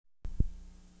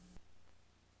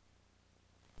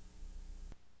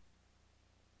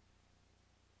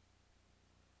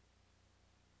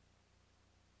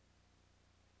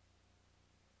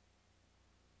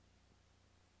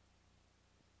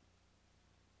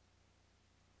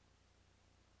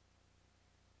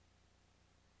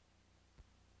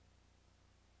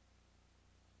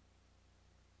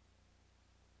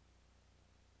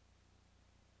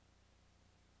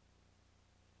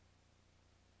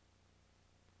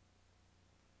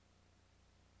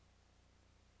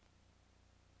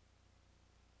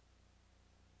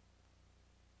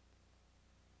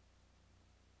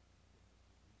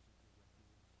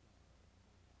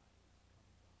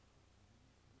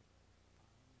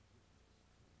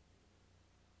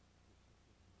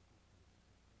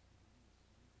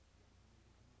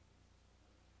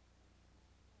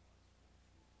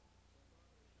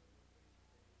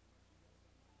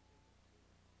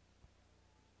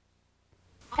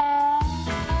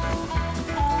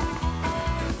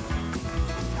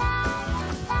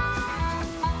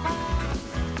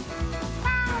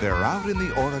They're out in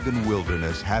the Oregon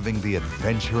wilderness having the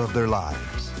adventure of their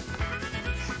lives.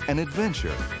 An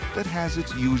adventure that has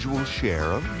its usual share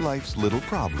of life's little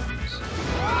problems.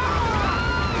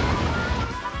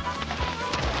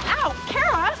 Ow,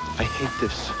 Kara! I hate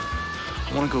this.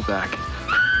 I want to go back.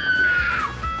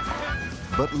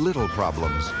 But little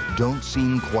problems don't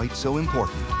seem quite so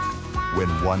important when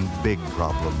one big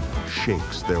problem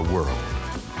shakes their world.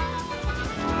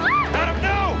 Adam,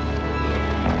 no!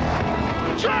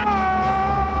 Jake!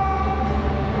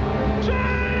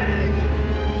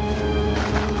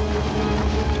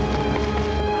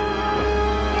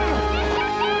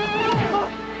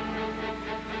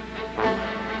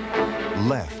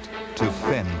 Left to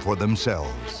fend for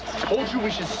themselves. Told you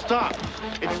we should stop.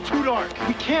 It's too dark.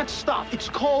 We can't stop. It's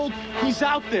cold. He's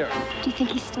out there. Do you think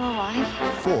he's still alive?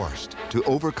 Forced to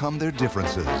overcome their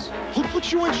differences. Who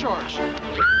put you in charge?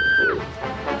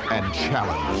 And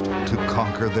challenged to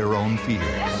conquer their own fears.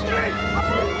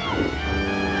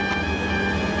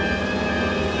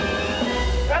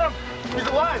 Adam, he's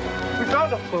alive. We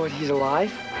found him. Oh, he's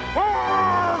alive?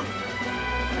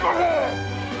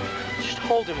 Just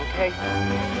hold him, okay?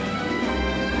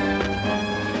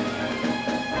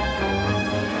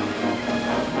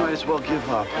 Might as well give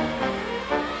up.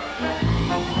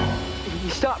 He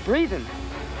stopped breathing.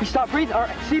 He stopped breathing. All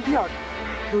right, CPR.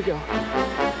 Here we go.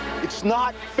 It's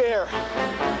not fair.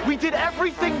 We did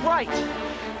everything right.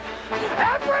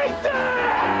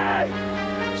 Everything!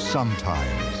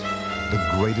 Sometimes the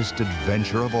greatest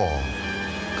adventure of all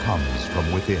comes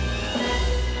from within.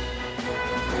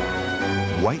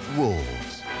 White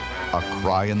wolves, a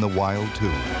cry in the wild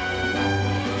too.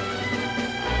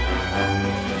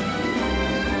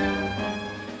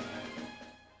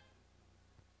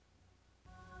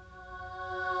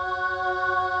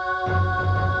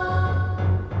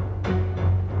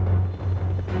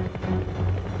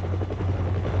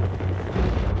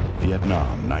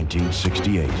 Vietnam,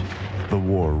 1968. The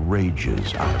war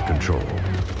rages out of control.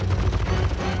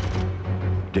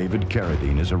 David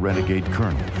Carradine is a renegade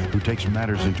colonel who takes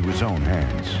matters into his own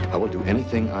hands. I will do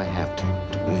anything I have to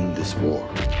win this war.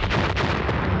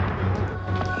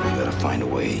 And we gotta find a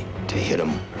way to hit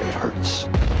them where it hurts.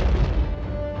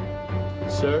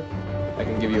 Sir, I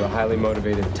can give you a highly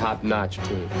motivated, top-notch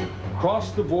team.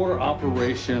 Cross-the-border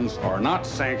operations are not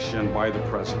sanctioned by the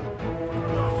president.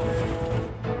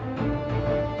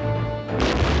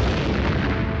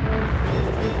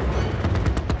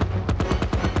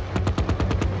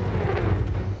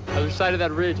 Other side of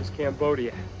that ridge is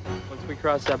Cambodia. Once we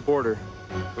cross that border,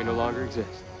 we no longer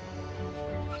exist.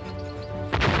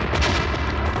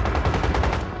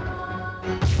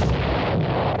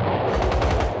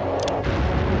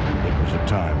 It was a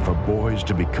time for boys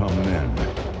to become men,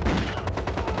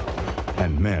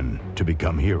 and men to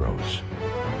become heroes.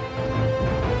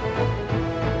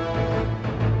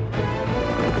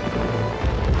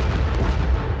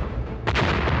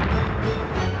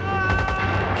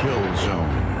 Kill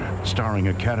Zone, starring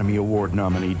Academy Award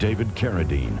nominee David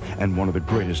Carradine and one of the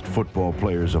greatest football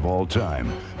players of all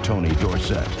time, Tony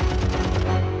Dorsett.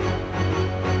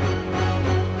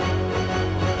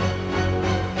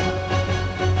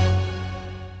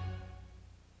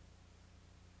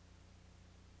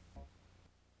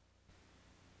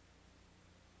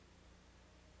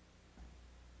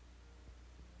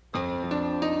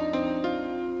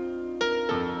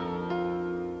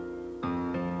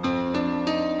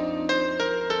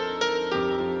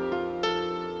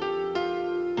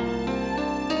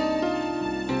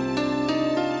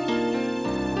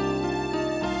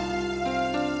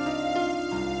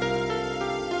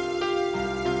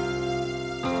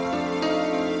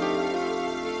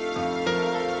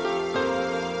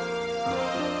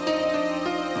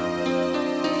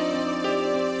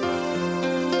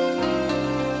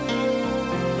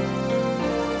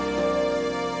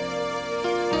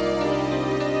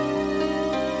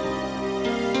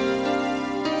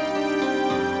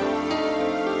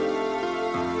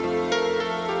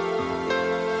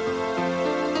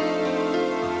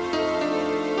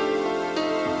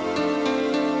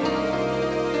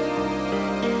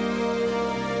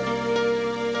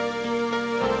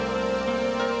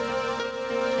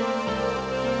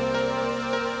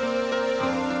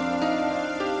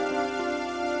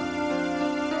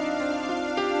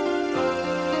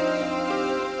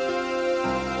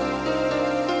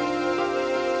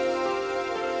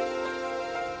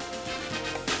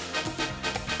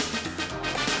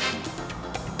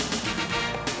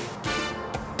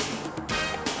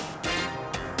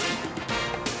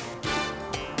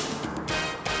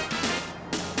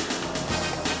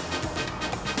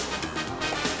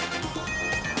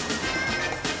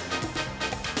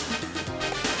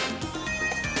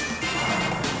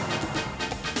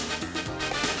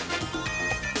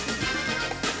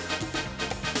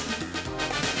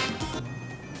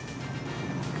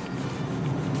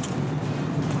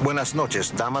 Buenas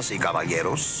noches, damas y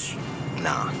caballeros.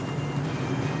 Nah.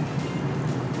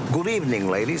 Good evening,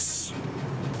 ladies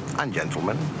and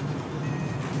gentlemen.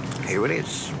 Here it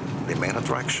is, the main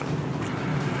attraction.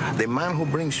 The man who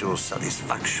brings you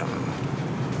satisfaction.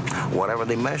 Whatever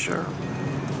the measure,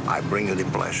 I bring you the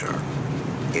pleasure.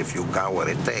 If you got what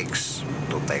it takes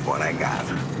to take what I got.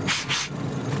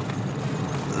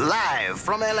 Live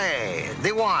from LA,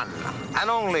 the one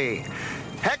and only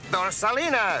Hector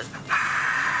Salinas.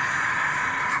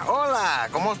 Hola,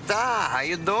 ¿cómo está? How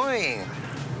you doing?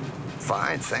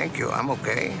 Fine, thank you. I'm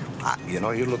okay. You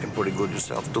know, you're looking pretty good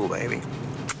yourself too, baby.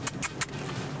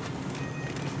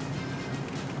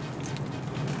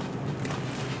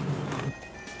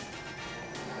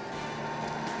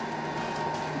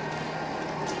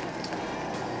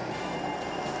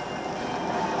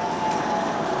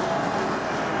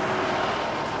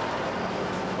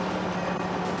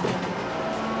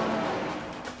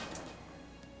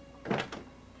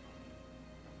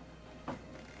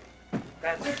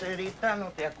 Caserita,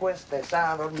 no te acuestes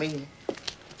a dormir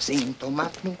sin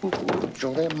tomar un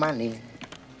cucurucho de maní.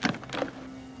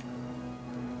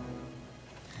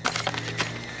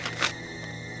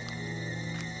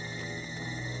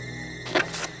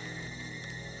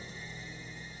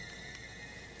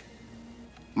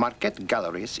 Marquette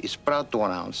Galleries is proud to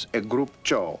announce a group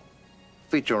show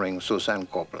featuring Suzanne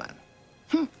Copeland.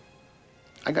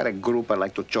 I got a group I'd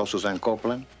like to show Suzanne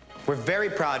Copeland. We're very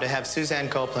proud to have Suzanne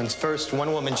Copeland's first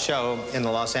one-woman show in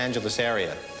the Los Angeles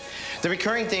area. The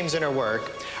recurring themes in her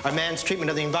work are man's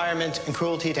treatment of the environment and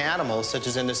cruelty to animals, such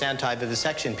as in this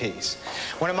anti-vivisection piece.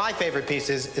 One of my favorite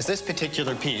pieces is this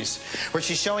particular piece, where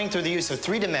she's showing through the use of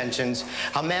 3 dimensions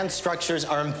how man's structures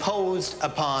are imposed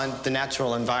upon the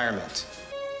natural environment.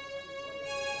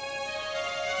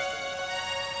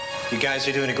 You guys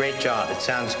are doing a great job. It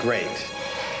sounds great.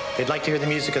 They'd like to hear the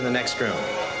music in the next room.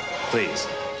 Please.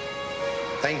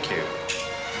 Thank you.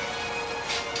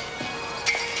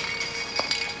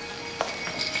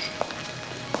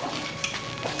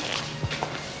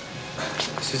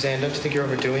 Suzanne, don't you think you're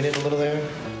overdoing it a little there?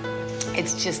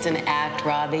 It's just an act,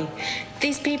 Robbie.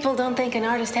 These people don't think an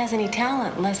artist has any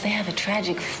talent unless they have a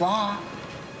tragic flaw.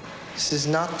 This is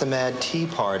not the Mad Tea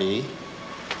Party.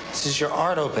 This is your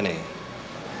art opening.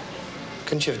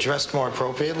 Couldn't you have dressed more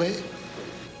appropriately?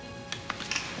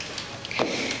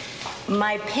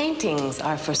 My paintings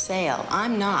are for sale.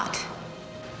 I'm not.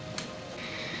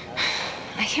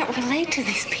 I can't relate to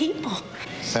these people.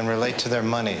 Then relate to their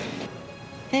money.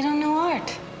 They don't know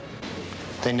art.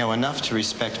 They know enough to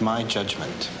respect my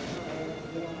judgment.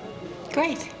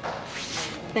 Great.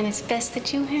 Then it's best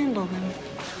that you handle them.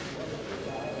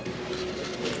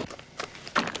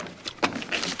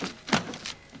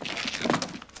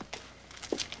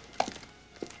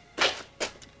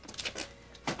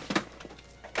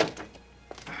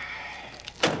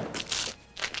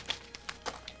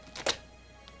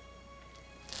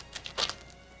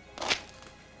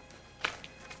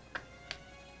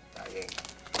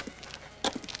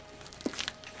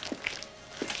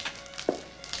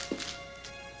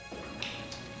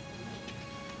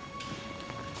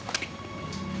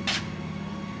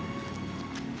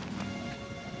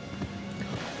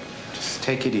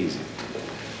 Take it easy.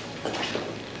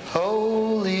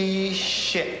 Holy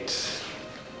shit.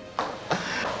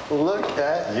 Look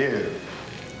at you.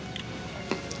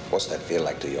 What's that feel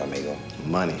like to you, amigo?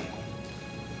 Money.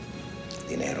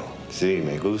 Dinero. Sí,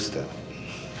 me gusta.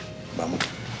 Vamos.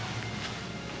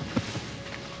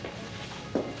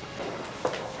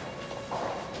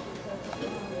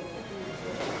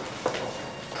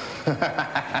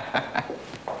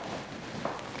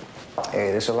 Hey,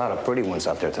 there's a lot of pretty ones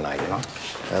out there tonight, you know?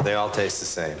 They all taste the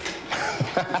same.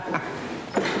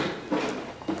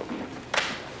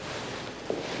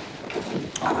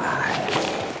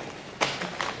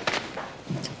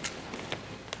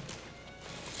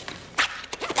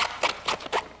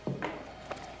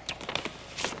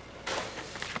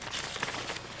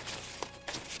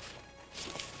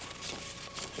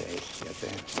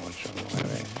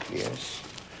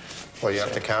 Well, you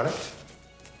have to count it?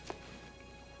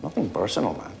 Nothing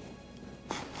personal, man.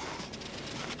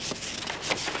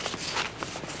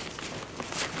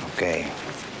 Okay.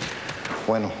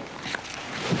 Bueno.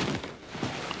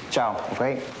 Ciao,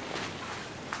 okay?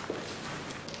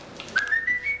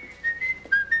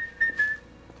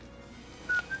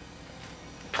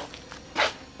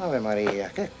 Ave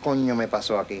María, ¿qué coño me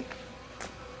pasó aquí?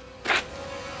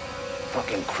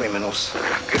 Fucking criminals.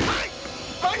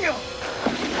 ¡Coño!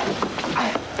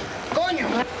 ¡Coño!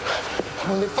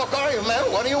 Who the fuck are you,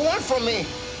 man? What do you want from me?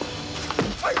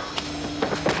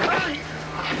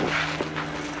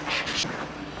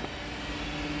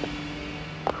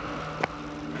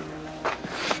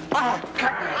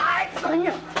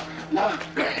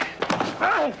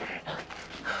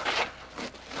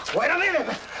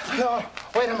 minute! No,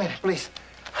 wait a minute, please.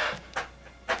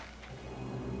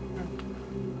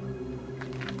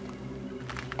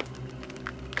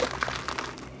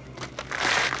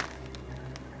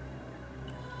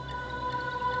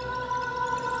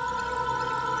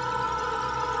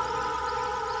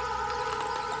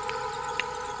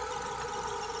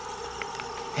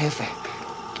 Jefe,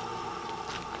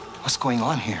 what's going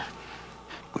on here?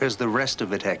 Where's the rest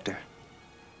of it, Hector?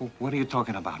 What are you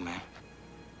talking about, man?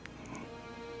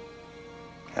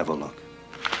 Have a look.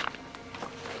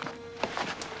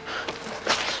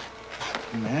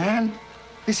 Man,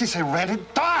 this is a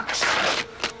rented box!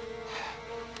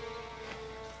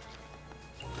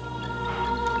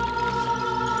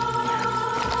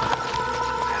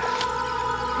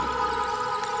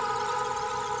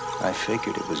 I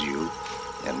figured it was you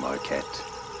and Marquette.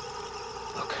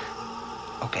 Look,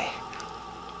 okay.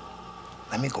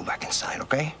 Let me go back inside,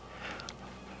 okay?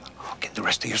 I'll get the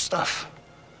rest of your stuff.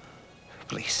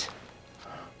 Please.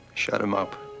 Shut him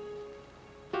up.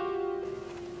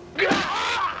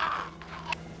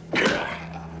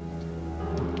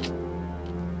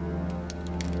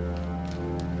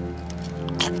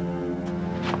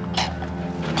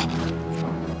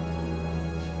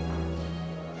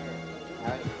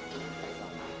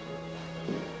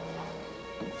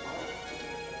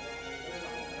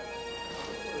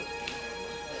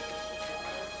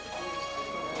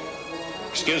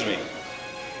 Excuse me.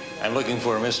 I'm looking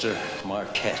for Mr.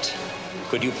 Marquette.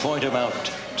 Could you point him out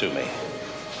to me?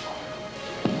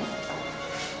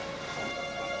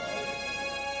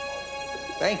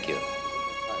 Thank you.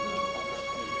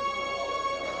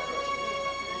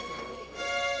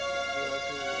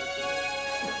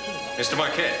 Mr.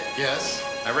 Marquette. Yes?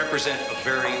 I represent a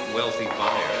very wealthy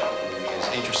buyer who is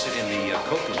interested in the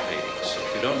Copeland paintings.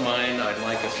 If you don't mind, I'd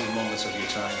like a few moments of your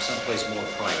time, someplace more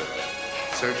private.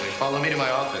 Certainly. Follow me to my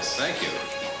office. Thank you.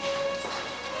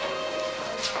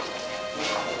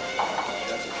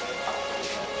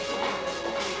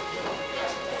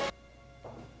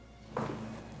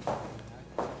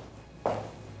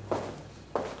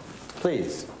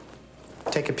 Please,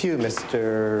 take a pew,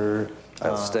 Mr.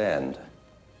 I'll stand,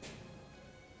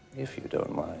 if you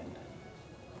don't mind.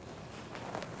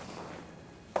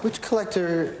 Which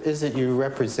collector is it you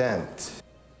represent,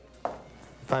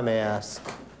 if I may ask?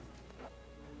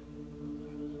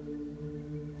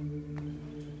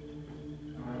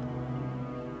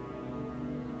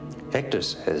 Hector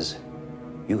says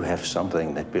you have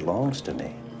something that belongs to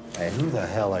me. And who the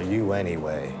hell are you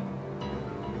anyway?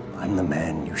 I'm the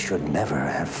man you should never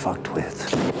have fucked with.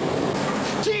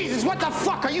 Jesus, what the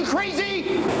fuck? Are you crazy?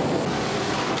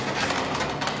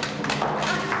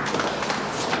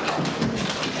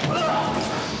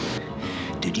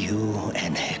 Did you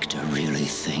and Hector really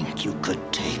think you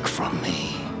could take from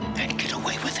me and get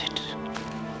away with it?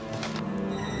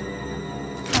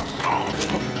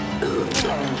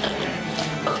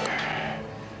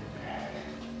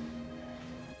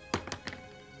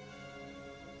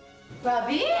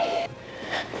 Bobby?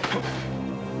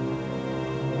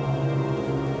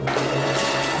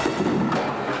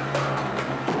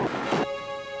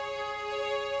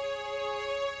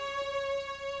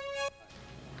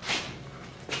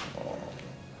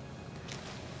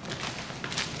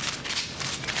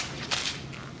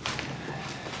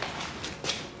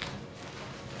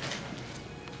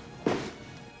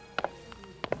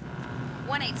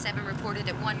 Reported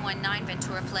at 119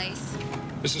 Ventura Place.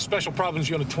 This is Special Province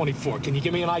Unit 24. Can you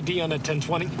give me an ID on that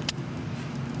 1020?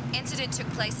 Incident took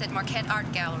place at Marquette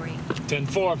Art Gallery.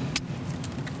 10-4.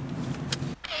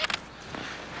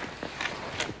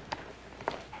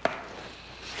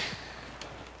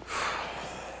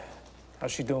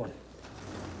 How's she doing?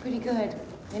 Pretty good.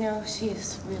 You know, she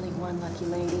is really one lucky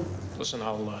lady. Listen,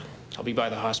 I'll be by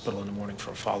the hospital in the morning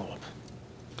for a follow-up.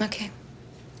 Okay.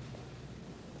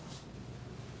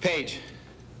 Paige,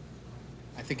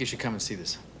 I think you should come and see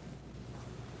this.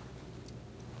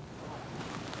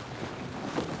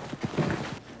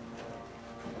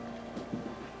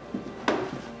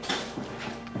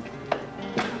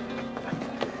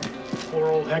 Poor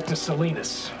old Hector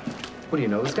Salinas. What, do you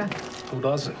know this guy? Who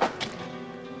doesn't?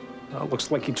 Well, looks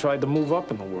like he tried to move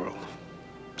up in the world.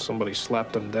 Somebody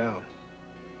slapped him down.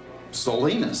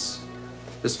 Salinas?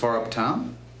 This far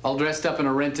uptown? All dressed up in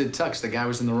a rented tux. The guy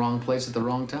was in the wrong place at the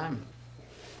wrong time.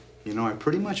 You know, I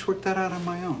pretty much worked that out on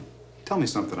my own. Tell me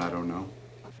something I don't know.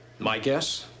 My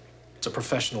guess? It's a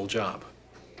professional job.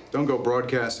 Don't go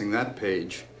broadcasting that,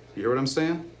 Paige. You hear what I'm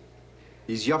saying?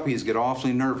 These yuppies get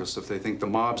awfully nervous if they think the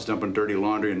mob's dumping dirty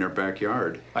laundry in their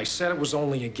backyard. I said it was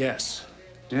only a guess.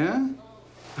 Yeah?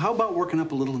 How about working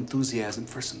up a little enthusiasm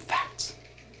for some facts?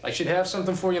 I should have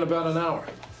something for you in about an hour.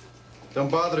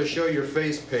 Don't bother to show your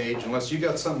face, Paige, unless you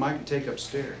got something I can take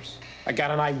upstairs. I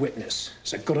got an eyewitness.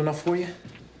 Is that good enough for you?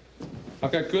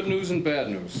 I've got good news and bad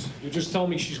news. You just tell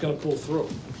me she's gonna pull through.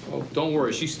 Oh, don't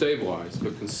worry, she's stabilized.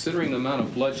 But considering the amount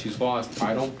of blood she's lost,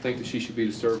 I don't think that she should be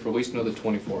disturbed for at least another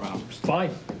 24 hours. Fine.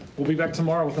 We'll be back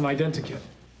tomorrow with an identikit.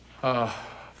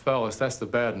 Fellas, that's the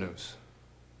bad news.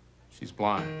 She's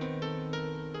blind.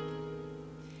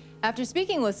 After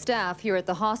speaking with staff here at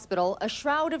the hospital, a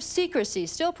shroud of secrecy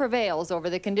still prevails over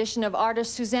the condition of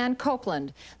artist Suzanne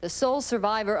Copeland, the sole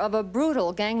survivor of a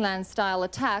brutal gangland-style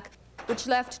attack which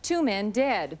left 2 men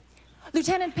dead.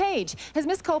 Lieutenant Page, has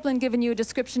Miss Copeland given you a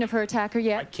description of her attacker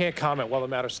yet? I can't comment while the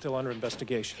matter's still under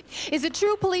investigation. Is it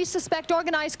true police suspect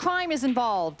organized crime is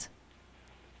involved?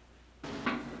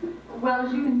 Well,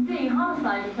 as you can see,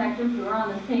 homicide detectives who are on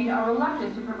the scene are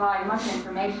reluctant to provide much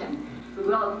information. We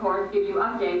will, of course, give you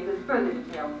updates as further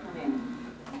details come in.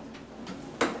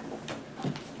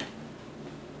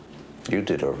 You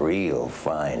did a real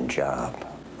fine job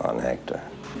on Hector.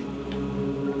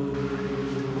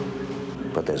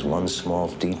 But there's one small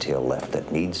detail left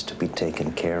that needs to be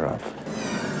taken care of.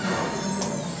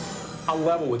 I'll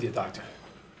level with you, Doctor.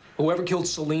 Whoever killed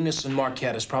Salinas and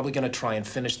Marquette is probably going to try and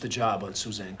finish the job on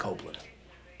Suzanne Copeland.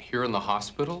 Here in the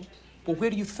hospital? Well, where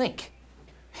do you think?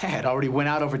 Yeah, it already went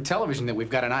out over television that we've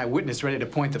got an eyewitness ready to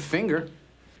point the finger.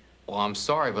 Well, I'm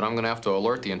sorry, but I'm going to have to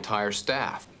alert the entire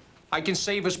staff. I can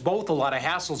save us both a lot of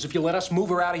hassles if you let us move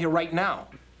her out of here right now.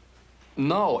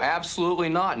 No, absolutely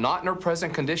not. Not in her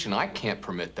present condition. I can't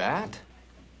permit that.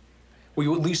 Will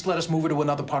you at least let us move her to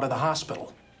another part of the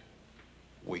hospital?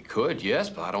 We could, yes,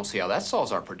 but I don't see how that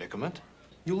solves our predicament.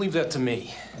 You leave that to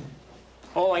me.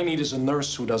 All I need is a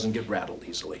nurse who doesn't get rattled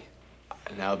easily.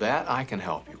 Now that I can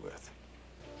help you with.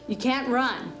 You can't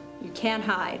run. You can't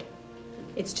hide.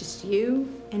 It's just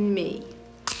you and me.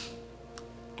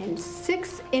 And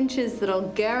 6 inches that'll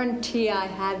guarantee I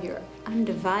have your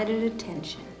undivided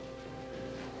attention.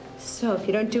 So if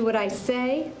you don't do what I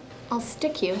say, I'll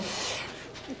stick you.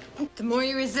 The more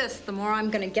you resist, the more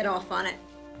I'm gonna get off on it.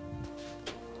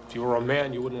 If you were a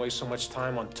man, you wouldn't waste so much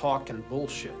time on talk and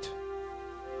bullshit.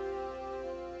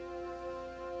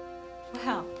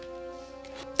 Well,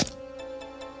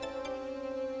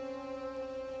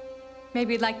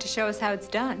 maybe you'd like to show us how it's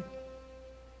done.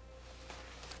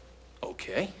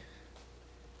 Okay.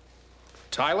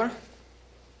 Tyler,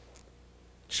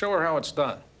 show her how it's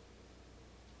done.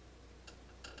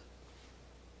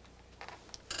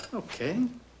 Okay.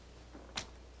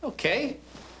 Okay.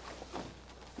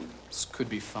 This could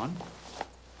be fun.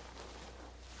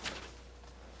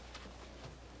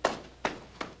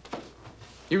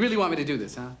 You really want me to do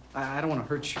this, huh? I don't want to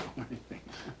hurt you or anything.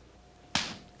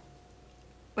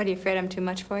 What, are you afraid I'm too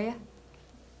much for you?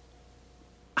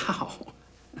 Ow.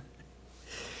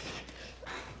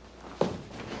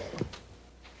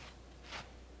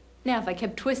 Now, if I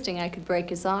kept twisting, I could break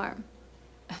his arm.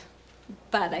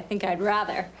 But I think I'd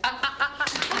rather.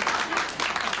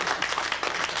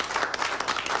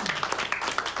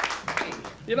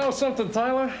 You know something,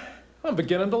 Tyler? I'm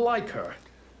beginning to like her.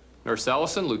 Nurse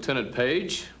Ellison, Lieutenant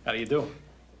Page. How do you do?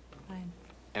 Fine.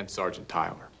 And Sergeant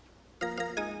Tyler.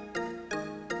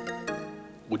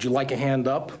 Would you like a hand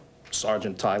up,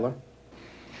 Sergeant Tyler?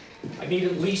 I need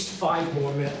at least 5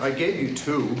 more men. I gave you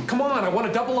 2. Come on, I want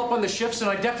to double up on the shifts, and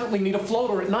I definitely need a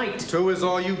floater at night. 2 is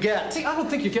all you get. See, I don't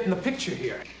think you're getting the picture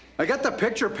here. I got the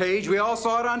picture, Paige. We all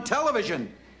saw it on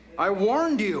television. I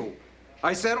warned you.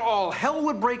 I said all hell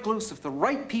would break loose if the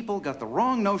right people got the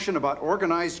wrong notion about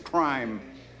organized crime.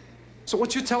 So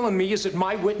what you're telling me is that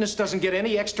my witness doesn't get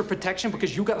any extra protection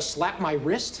because you got to slap my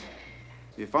wrist?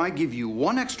 If I give you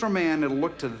 1 extra man, it'll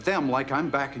look to them like I'm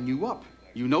backing you up.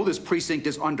 You know this precinct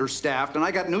is understaffed, and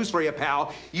I got news for you,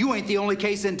 pal. You ain't the only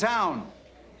case in town.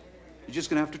 You're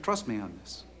just gonna have to trust me on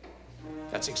this.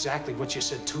 That's exactly what you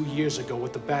said 2 years ago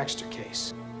with the Baxter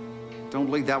case.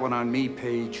 Don't lay that one on me,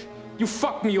 Paige. You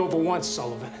fucked me over once,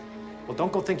 Sullivan. Well,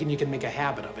 don't go thinking you can make a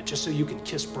habit of it just so you can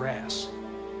kiss brass.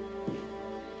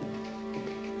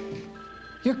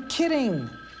 You're kidding.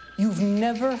 You've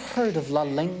never heard of La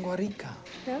Lengua Rica.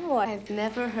 No, I've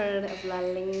never heard of La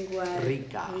Lengua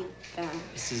Rica.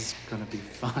 This is gonna be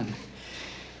fun.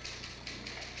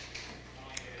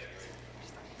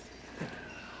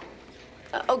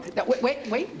 Oh, no,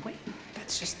 wait.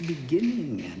 That's just the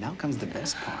beginning. And now comes the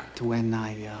best part, when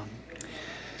I,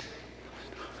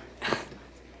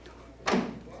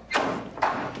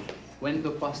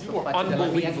 Cuando pasto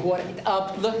unbelievable.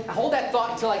 Look, hold that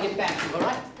thought until I get back to you, all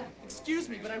right? Excuse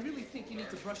me, but I really think you need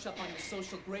to brush up on your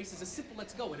social graces. A simple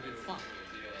let's go would have been fun.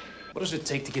 What does it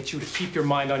take to get you to keep your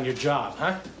mind on your job,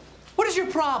 huh? What is your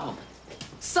problem?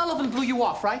 Sullivan blew you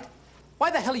off, right?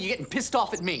 Why the hell are you getting pissed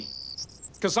off at me?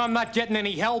 Because I'm not getting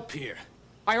any help here.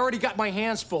 I already got my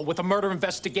hands full with a murder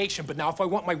investigation, but now if I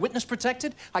want my witness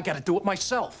protected, I gotta do it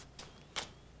myself.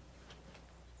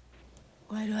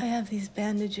 Why do I have these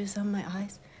bandages on my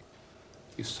eyes?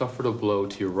 You suffered a blow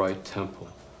to your right temple.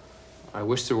 I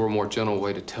wish there were a more gentle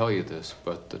way to tell you this,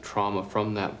 but the trauma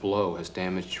from that blow has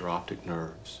damaged your optic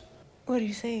nerves. What are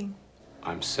you saying?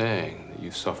 I'm saying that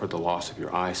you suffered the loss of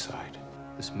your eyesight.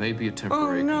 This may be a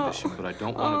temporary condition, but I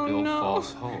don't want to build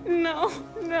false hope.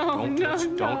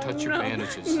 Don't touch your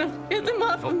bandages. No, get them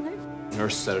off of my...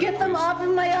 Nurse said it, Get them off of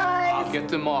my eyes! I'll get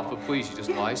them off, but please, you just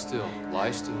lie still.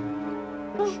 Lie still.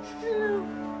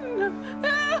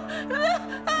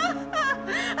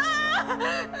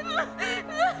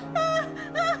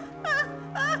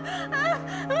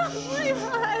 My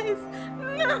eyes!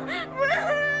 No!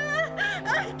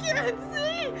 I can't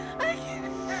see! I can't...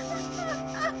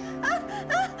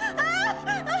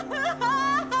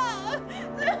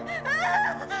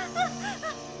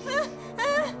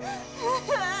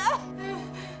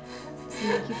 To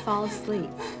make you fall asleep.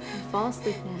 You fall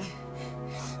asleep now.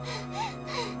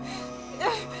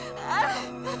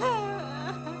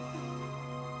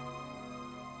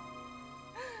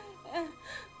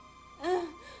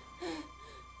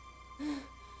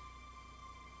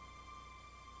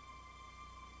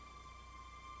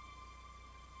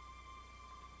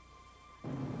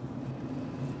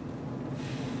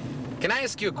 Can I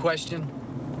ask you a question?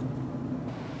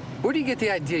 Where do you get the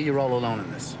idea you're all alone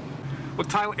in this? Look,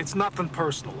 Tyler, it's nothing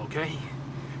personal, okay?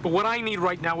 But what I need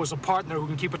right now is a partner who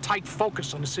can keep a tight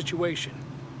focus on the situation.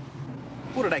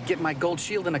 What, did I get my gold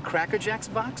shield in a Cracker Jacks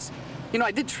box? You know,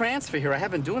 I did transfer here. I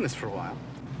have been doing this for a while.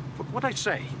 Look, what'd I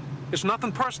say? It's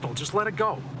nothing personal. Just let it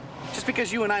go. Just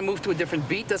because you and I moved to a different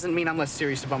beat doesn't mean I'm less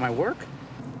serious about my work.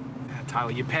 Yeah,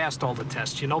 Tyler, you passed all the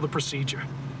tests. You know the procedure.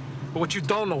 But what you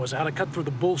don't know is how to cut through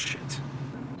the bullshit.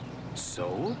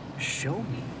 So, show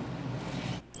me.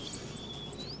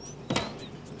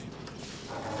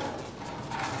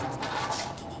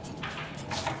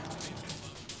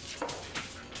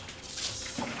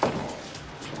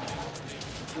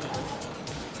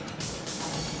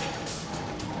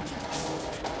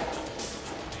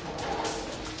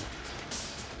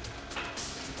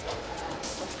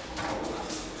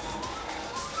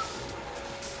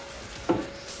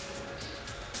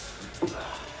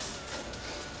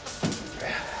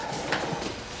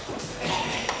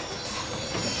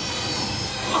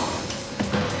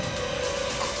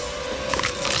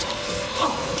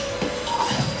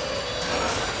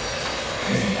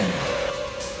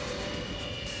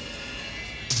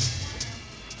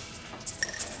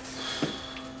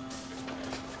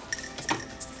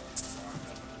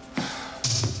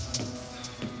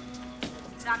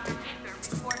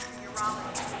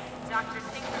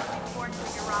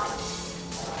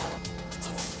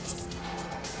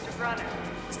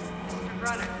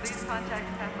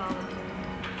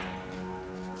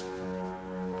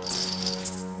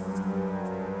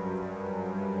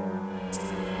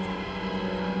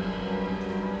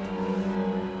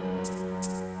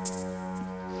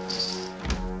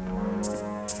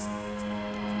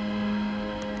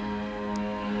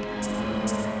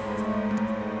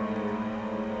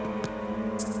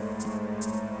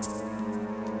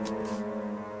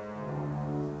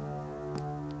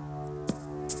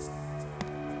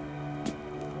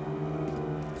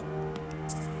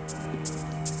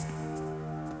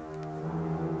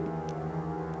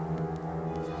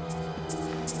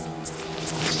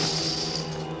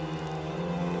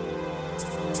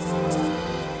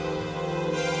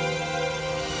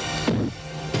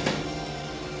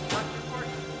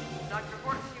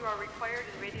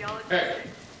 Hey.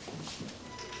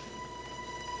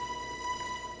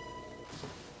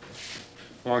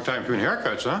 Long time between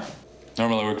haircuts, huh?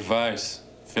 Normally I work Vice,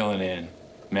 filling in.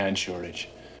 Man shortage.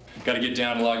 Gotta get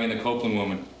down and log in the Copeland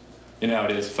woman. You know how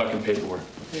it is, fucking paperwork.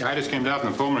 Hey, I just came down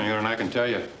from the Pullman here, and I can tell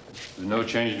you, there's no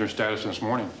change in her status this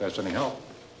morning, if that's any help.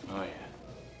 Oh, yeah.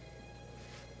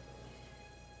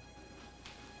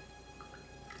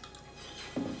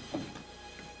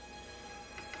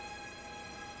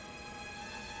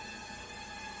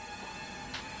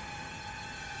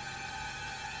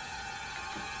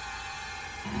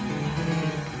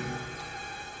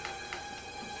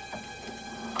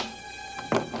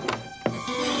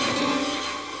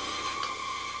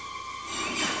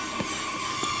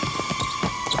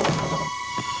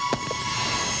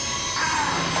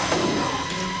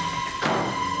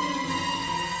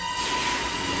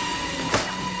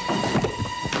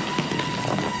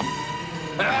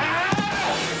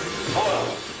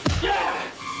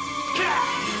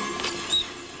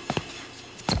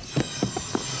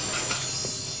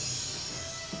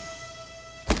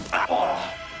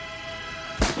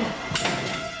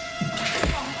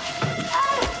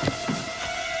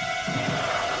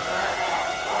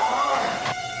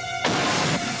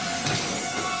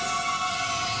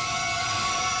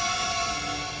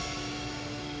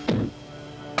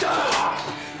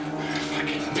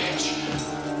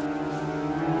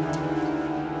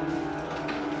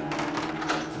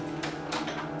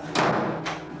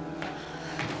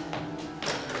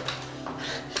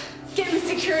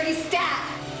 dirty staff.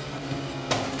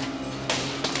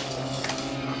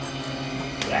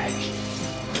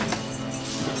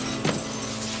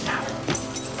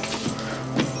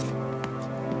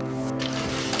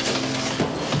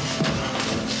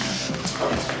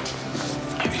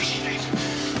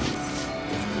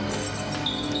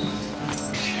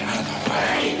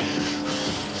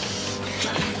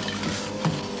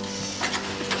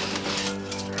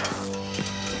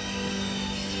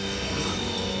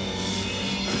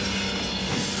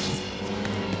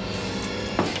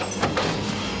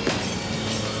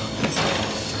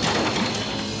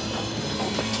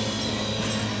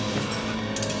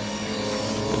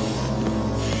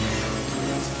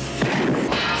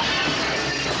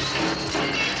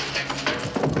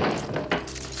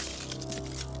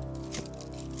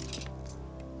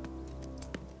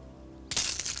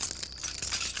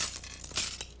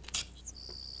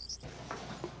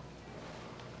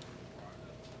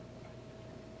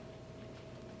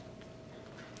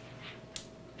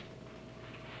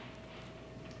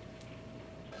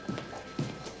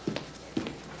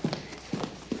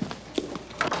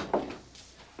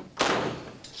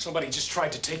 Somebody just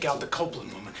tried to take out the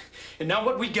Copeland woman. And now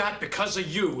what we got because of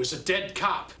you is a dead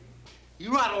cop.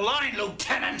 You're out of line,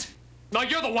 Lieutenant. Now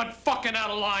you're the one fucking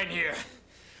out of line here.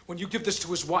 When you give this to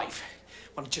his wife,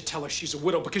 why don't you tell her she's a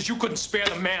widow because you couldn't spare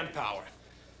the manpower?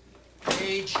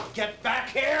 Page, get back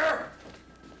here!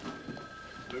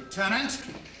 Lieutenant?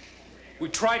 We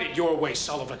tried it your way,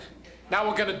 Sullivan. Now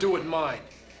we're gonna do it mine.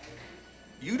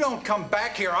 You don't come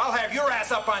back here, I'll have your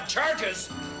ass up on charges!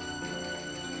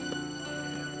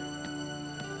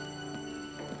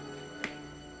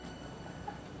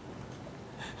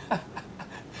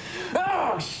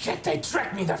 Oh, shit, they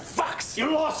tricked me, they're fucks!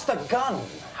 You lost the gun.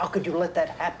 How could you let that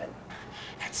happen?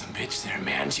 Had some bitch there,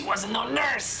 man. She wasn't no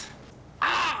nurse.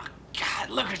 Oh, God,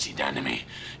 look what she done to me.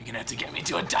 You're gonna have to get me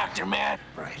to a doctor, man.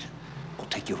 Right. We'll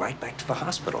take you right back to the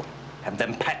hospital. Have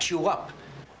them patch you up.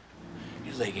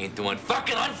 Your leg ain't the one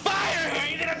fucking on fire here.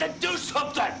 You're gonna have to do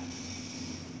something.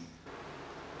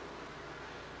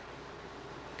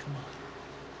 Come on.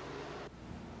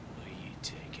 Where are you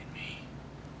taking me?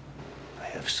 I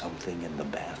have something in the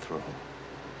bathroom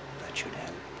that should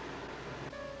help.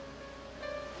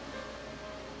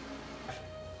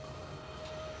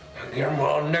 Get them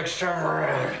all next time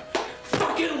around.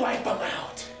 Fucking wipe them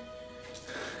out.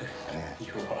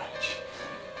 You watch.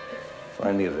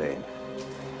 Find me a vein.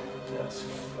 Those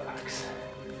fucks.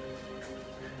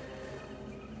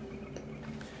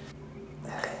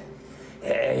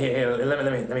 Hey,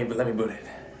 let me boot it.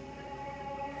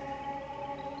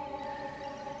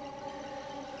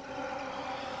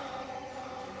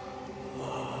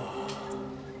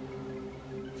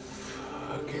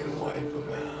 Fucking wipe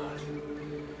them out.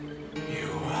 You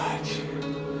watch.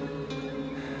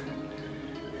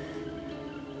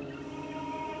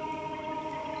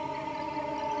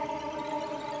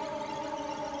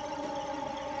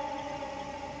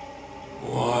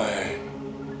 Why?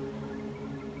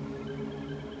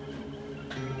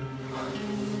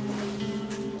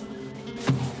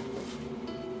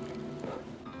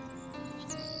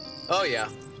 Oh, yeah.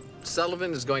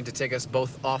 Sullivan is going to take us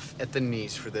both off at the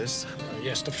knees for this. He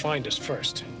has to find us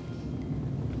first.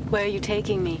 Where are you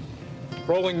taking me?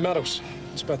 Rolling Meadows.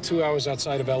 It's about 2 hours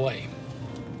outside of L.A.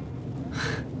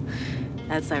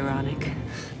 That's ironic.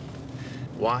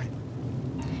 Why?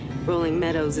 Rolling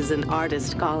Meadows is an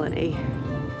artist colony.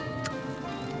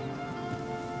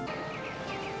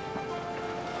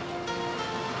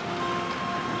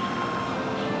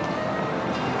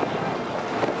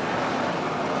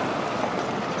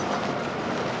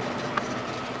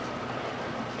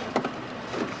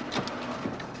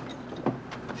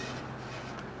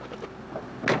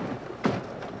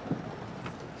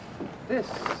 This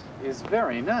is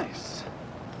very nice.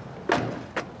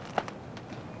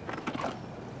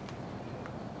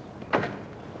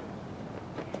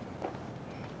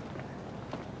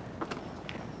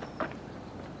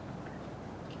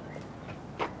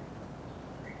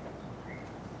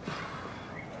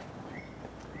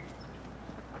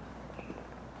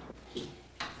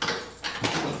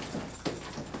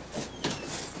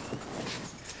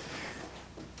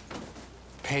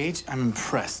 Paige, I'm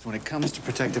impressed. When it comes to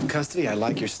protective custody, I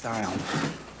like your style.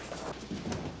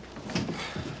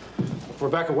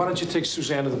 Rebecca, why don't you take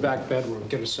Suzanne to the back bedroom,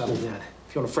 get her settled in.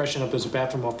 If you want to freshen up, there's a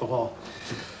bathroom off the hall.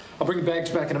 I'll bring your bags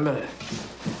back in a minute.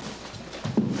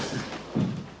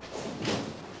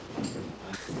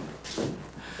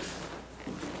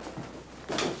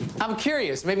 I'm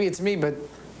curious, maybe it's me, but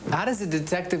how does a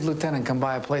detective lieutenant come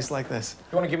by a place like this?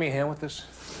 You want to give me a hand with this?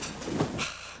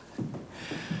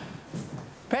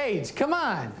 Paige, come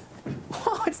on.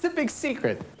 What's the big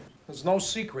secret? There's no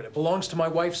secret. It belongs to my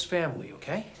wife's family,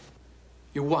 okay?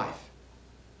 Your wife?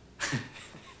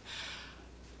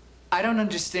 I don't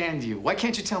understand you. Why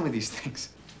can't you tell me these things?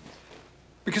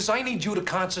 Because I need you to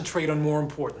concentrate on more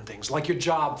important things, like your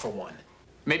job, for one.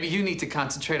 Maybe you need to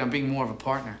concentrate on being more of a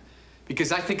partner.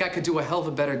 Because I think I could do a hell of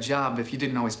a better job if you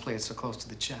didn't always play it so close to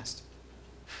the chest.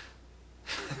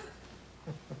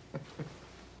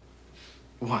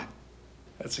 What?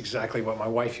 That's exactly what my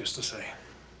wife used to say.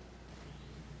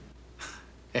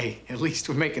 Hey, at least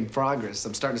we're making progress.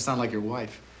 I'm starting to sound like your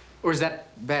wife. Or is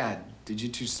that bad? Did you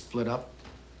two split up?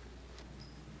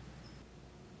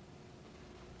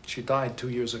 She died 2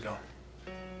 years ago.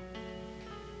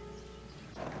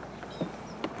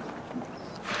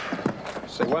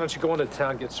 Say, why don't you go into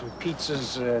town, get some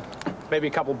pizzas, maybe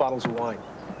a couple bottles of wine?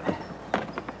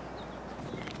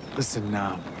 Listen,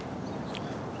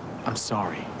 I'm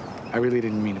sorry. I really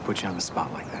didn't mean to put you on the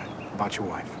spot like that. About your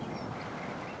wife.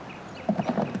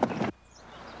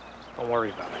 Don't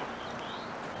worry about it.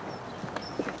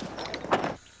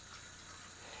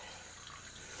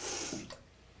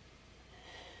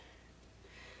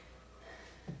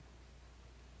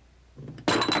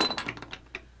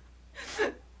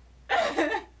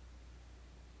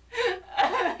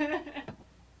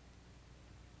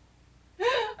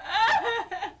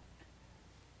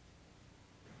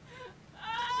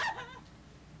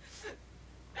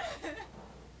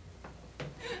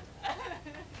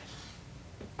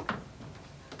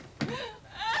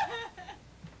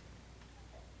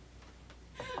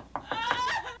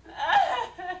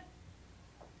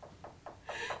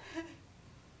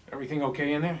 Everything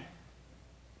okay in there?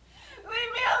 Leave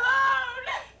me alone!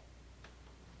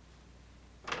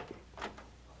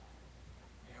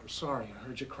 Yeah, I'm sorry. I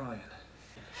heard you crying.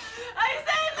 I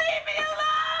said leave me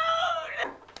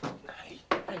alone! Hey.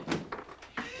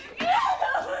 No!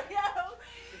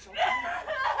 It's okay. No!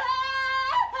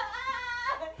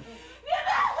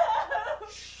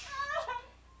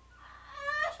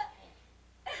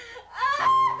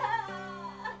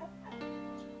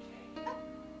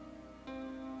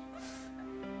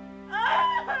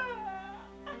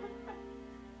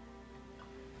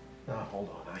 No, hold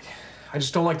on. I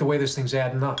just don't like the way this thing's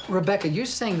adding up. Rebecca, you're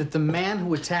saying that the man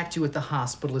who attacked you at the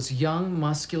hospital is young,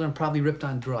 muscular, and probably ripped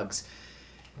on drugs.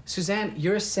 Suzanne,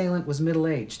 your assailant was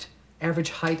middle-aged,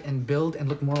 average height and build, and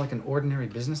looked more like an ordinary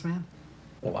businessman?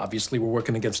 Well, obviously, we're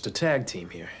working against a tag team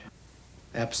here.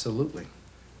 Absolutely.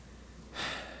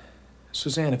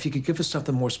 Suzanne, if you could give us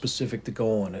something more specific to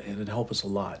go on, it'd help us a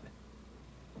lot.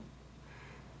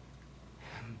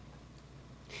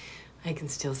 I can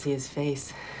still see his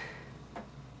face.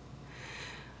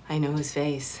 I know his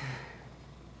face.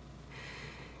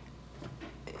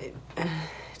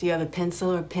 Do you have a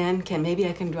pencil or pen? Maybe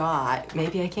I can draw.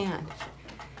 Maybe I can.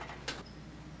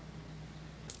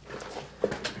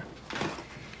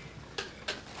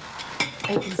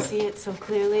 I can see it so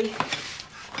clearly.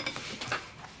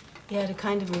 He had a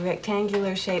kind of a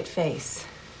rectangular shaped face.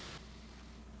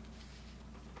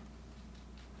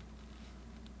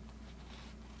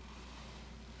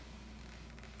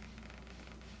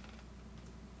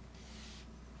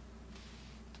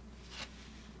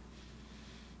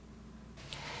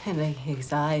 And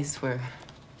his eyes were...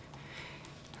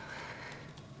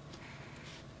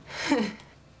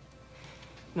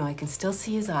 No, I can still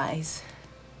see his eyes.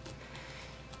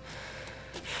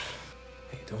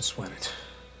 Hey, don't sweat it.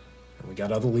 And we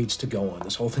got other leads to go on.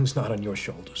 This whole thing's not on your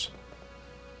shoulders.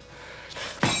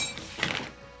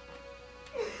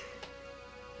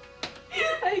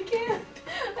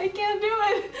 I can't do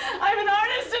it. I'm an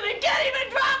artist and I can't even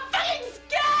draw a fucking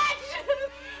sketch!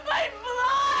 I'm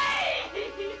blind!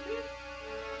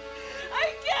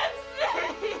 I can't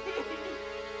see!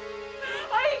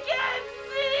 I can't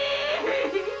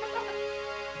see!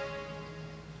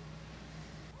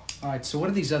 All right, so what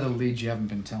are these other leads you haven't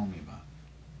been telling me about?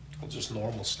 Well, just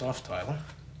normal stuff, Tyler.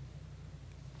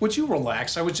 Would you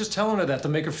relax? I was just telling her that to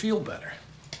make her feel better.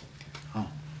 Oh.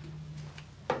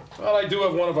 Well, I do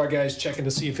have one of our guys checking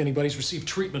to see if anybody's received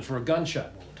treatment for a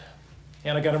gunshot wound.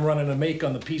 And I got him running a make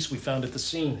on the piece we found at the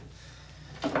scene.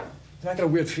 And I got a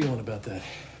weird feeling about that.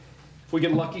 If we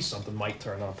get lucky, something might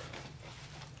turn up.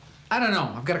 I don't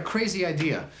know. I've got a crazy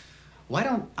idea. Why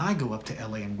don't I go up to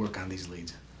LA and work on these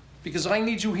leads? Because I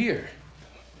need you here.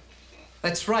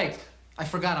 That's right. I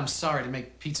forgot I'm sorry to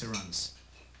make pizza runs.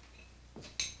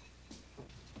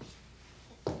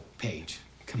 Paige,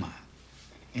 come on.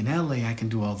 In LA, I can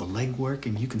do all the legwork,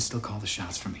 and you can still call the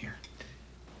shots from here.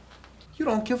 You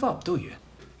don't give up, do you?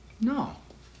 No.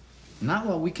 Not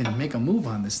while we can make a move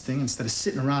on this thing instead of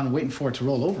sitting around waiting for it to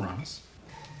roll over on us.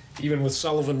 Even with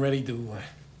Sullivan ready to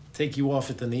Take you off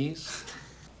at the knees?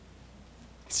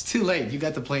 It's too late. You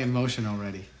got the play in motion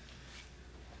already.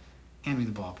 Hand me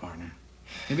the ball, partner.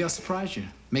 Maybe I'll surprise you.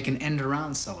 Make an end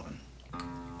around Sullivan.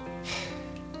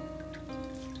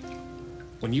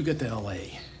 When you get to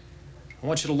L.A., I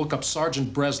want you to look up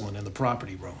Sergeant Breslin in the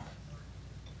property room.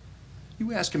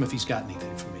 You ask him if he's got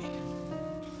anything for me.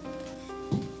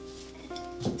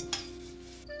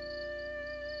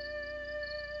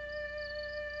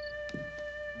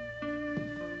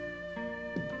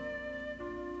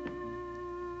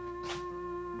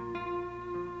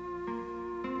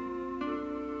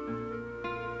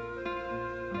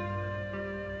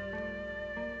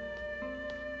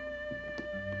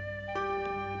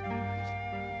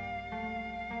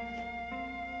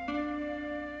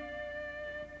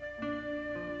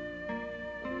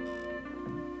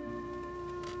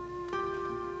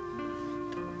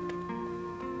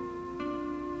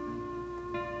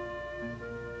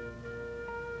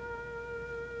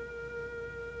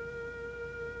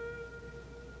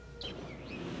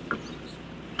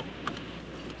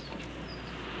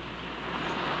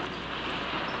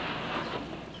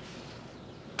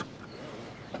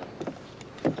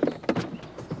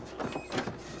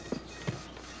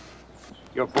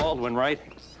 You're Baldwin, right?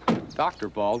 Dr.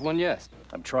 Baldwin, yes.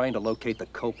 I'm trying to locate the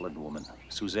Copeland woman,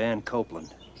 Suzanne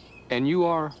Copeland. And you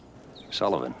are?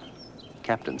 Sullivan.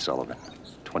 Captain Sullivan,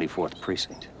 24th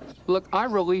Precinct. Look, I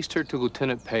released her to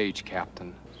Lieutenant Page,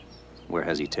 Captain. Where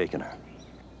has he taken her?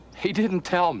 He didn't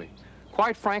tell me.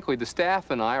 Quite frankly, the staff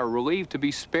and I are relieved to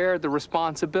be spared the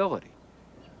responsibility.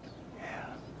 Yeah.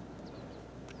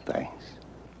 Thanks.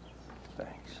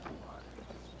 Thanks.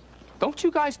 Don't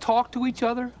you guys talk to each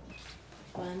other?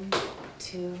 1,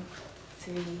 2,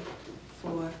 3,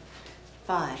 4,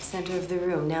 5. Center of the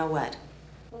room. Now what?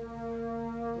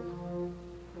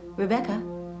 Rebecca?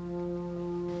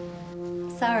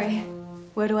 Sorry.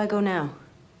 Where do I go now?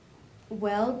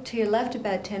 Well, to your left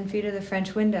about 10 feet are the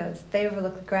French windows. They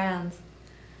overlook the grounds.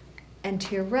 And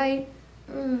to your right,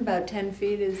 about 10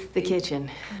 feet is the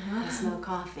kitchen. I smell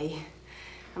coffee.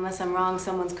 Unless I'm wrong,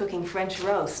 someone's cooking French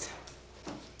roast.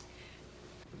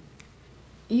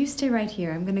 You stay right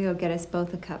here. I'm gonna go get us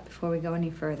both a cup before we go any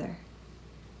further.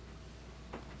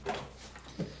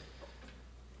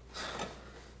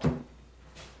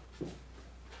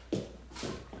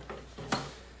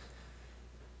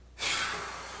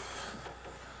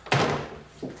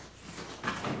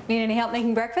 Need any help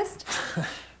making breakfast?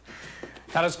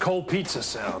 How does cold pizza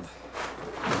sound?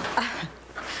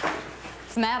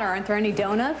 What's the matter? Aren't there any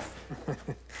donuts?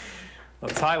 Well,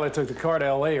 Tyler took the car to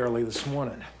L.A. early this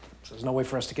morning. So there's no way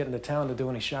for us to get into town to do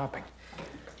any shopping.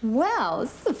 Well,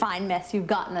 this is a fine mess you've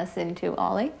gotten us into,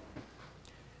 Ollie.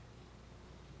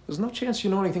 There's no chance you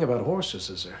know anything about horses,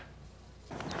 is there?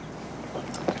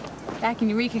 Back in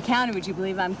Eureka County, would you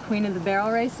believe I'm queen of the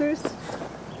barrel racers?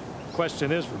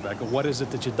 Question is, Rebecca, what is it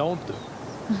that you don't do?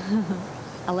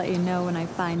 I'll let you know when I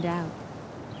find out.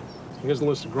 Here's a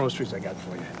list of groceries I got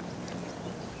for you.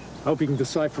 I hope you can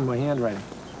decipher my handwriting.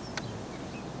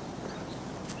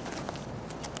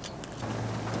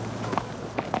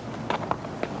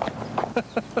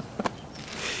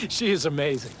 She is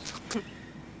amazing.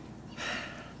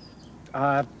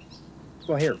 Well,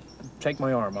 here, take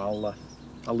my arm. I'll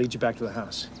lead you back to the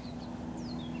house.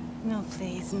 No,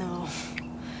 please, no.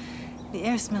 The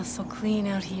air smells so clean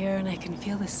out here, and I can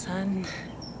feel the sun.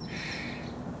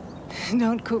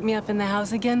 Don't coop me up in the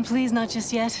house again, please, not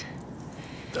just yet.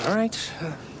 All right.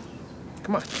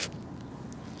 Come on.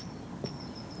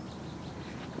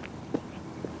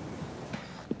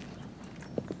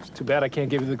 It's too bad I can't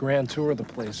give you the grand tour of the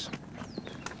place.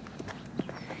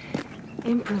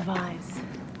 Improvise.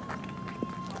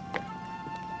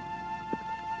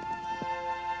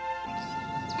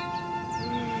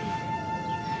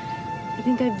 I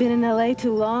think I've been in L.A.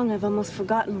 too long. I've almost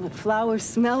forgotten what flowers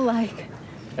smell like.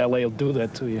 L.A. will do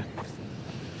that to you.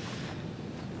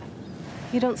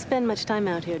 You don't spend much time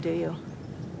out here, do you?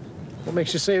 What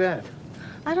makes you say that?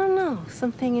 I don't know.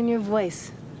 Something in your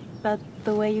voice about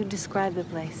the way you describe the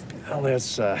place. Well,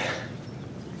 there's a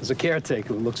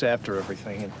caretaker who looks after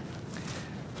everything, and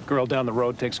the girl down the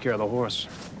road takes care of the horse.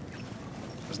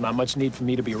 There's not much need for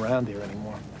me to be around here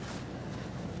anymore.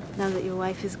 Now that your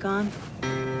wife is gone?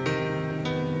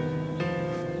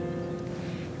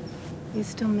 You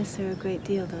still miss her a great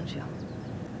deal, don't you?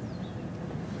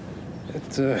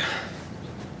 It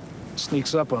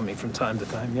sneaks up on me from time to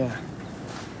time, yeah.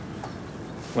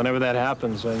 Whenever that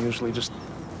happens, I usually just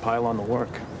pile on the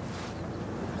work.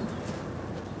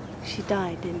 She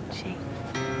died, didn't she?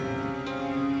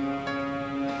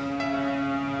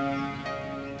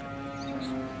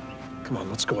 Come on,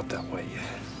 let's go up that way.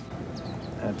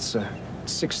 That's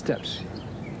 6 steps.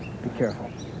 Be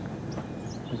careful.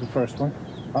 Here's the first one.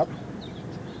 Up.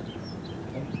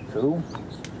 2.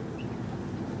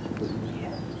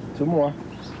 2 more.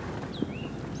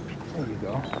 There you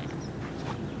go.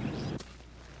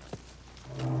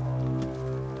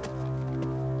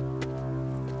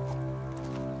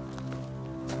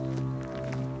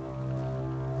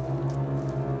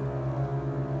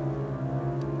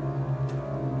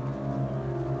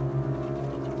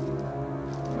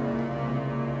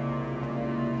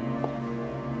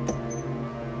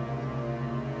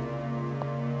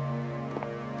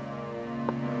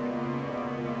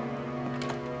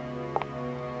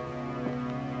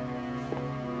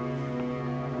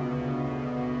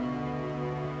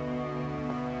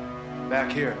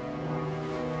 Back here.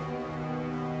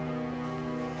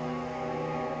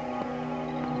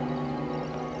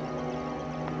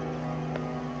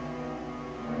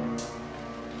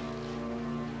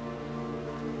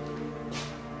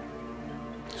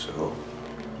 So,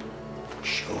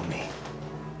 show me.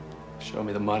 Show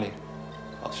me the money.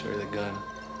 I'll show you the gun.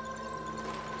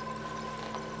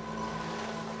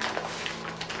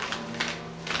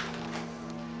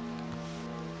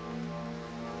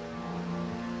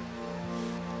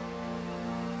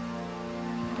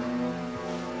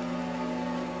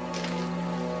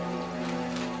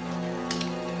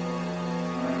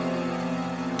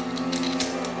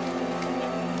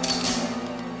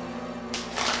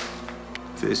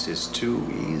 This is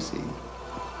too easy.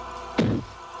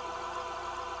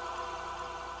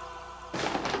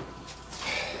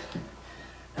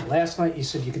 Last night you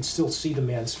said you could still see the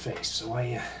man's face, so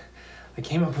I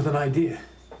came up with an idea.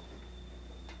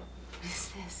 What is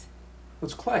this?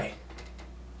 It's clay.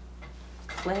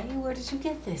 Clay? Where did you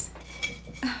get this?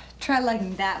 Try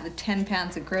liking that with 10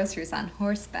 pounds of groceries on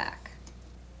horseback.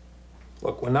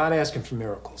 Look, we're not asking for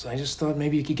miracles. I just thought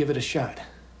maybe you could give it a shot.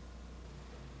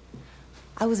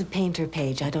 I was a painter,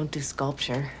 Paige. I don't do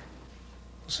sculpture.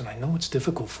 Listen, I know it's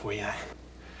difficult for you.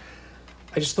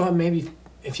 I just thought maybe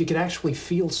if you could actually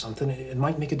feel something, it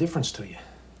might make a difference to you.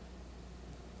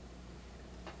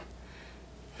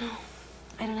 No,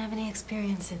 I don't have any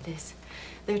experience at this.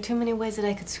 There are too many ways that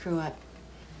I could screw up.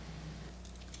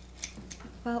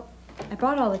 Well, I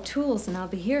brought all the tools and I'll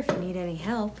be here if you need any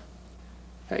help.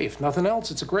 Hey, if nothing else,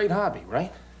 it's a great hobby,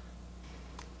 right?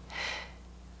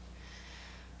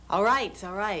 All right,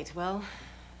 all right. Well,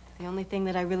 the only thing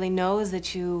that I really know is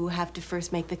that you have to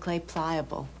first make the clay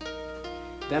pliable.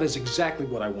 That is exactly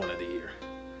what I wanted to hear.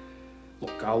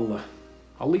 Look, I'll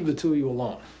leave the two of you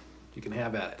alone. You can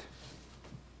have at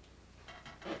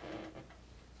it.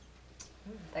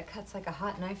 That cuts like a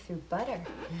hot knife through butter.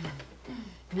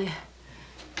 Yeah.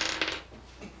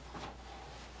 Take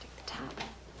the top.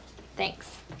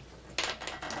 Thanks.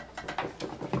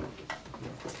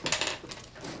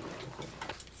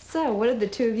 So, what did the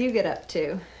two of you get up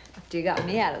to after you got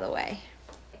me out of the way?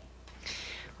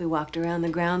 We walked around the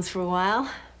grounds for a while.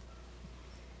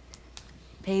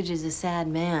 Paige is a sad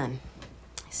man.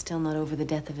 He's still not over the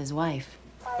death of his wife.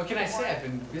 What can I say? I've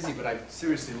been busy, but I'd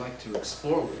seriously like to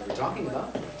explore what we were talking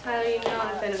about. Tyler, you know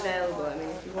I've been available. I mean,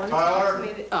 if you want to Tyler?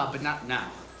 talk to me... But not now.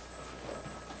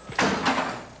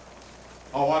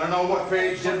 I want to know what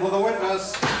Paige did with the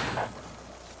witness.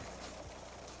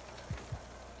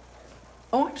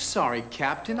 Oh, I'm sorry,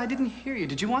 Captain. I didn't hear you.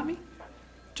 Did you want me?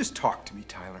 Just talk to me,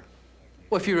 Tyler.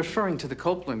 Well, if you're referring to the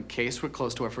Copeland case, we're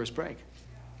close to our first break.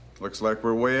 Looks like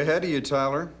we're way ahead of you,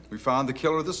 Tyler. We found the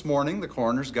killer this morning. The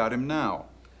coroner's got him now.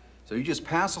 So you just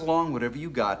pass along whatever you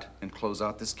got and close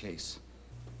out this case.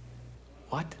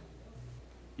 What?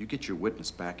 You get your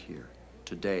witness back here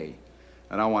today,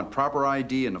 and I want proper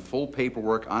ID and the full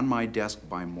paperwork on my desk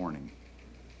by morning.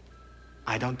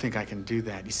 I don't think I can do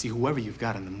that. You see, whoever you've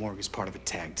got in the morgue is part of a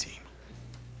tag team.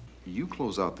 You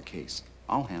close out the case.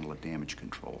 I'll handle damage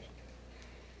control.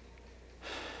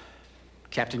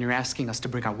 Captain, you're asking us to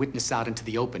bring our witness out into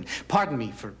the open. Pardon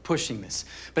me for pushing this,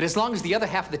 but as long as the other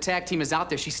half of the tag team is out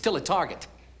there, she's still a target.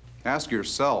 Ask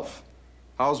yourself,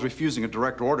 how's refusing a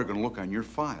direct order going to look on your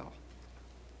file?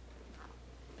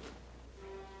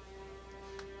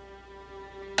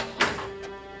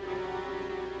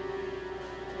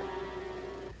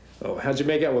 Oh, how'd you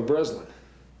make out with Breslin?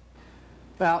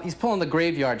 Well, he's pulling the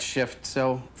graveyard shift,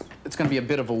 so it's going to be a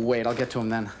bit of a wait. I'll get to him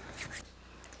then.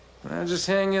 Well, just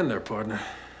hang in there, partner.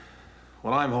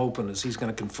 What I'm hoping is he's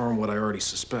going to confirm what I already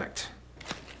suspect.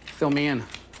 Fill me in.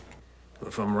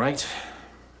 If I'm right,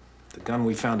 the gun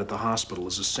we found at the hospital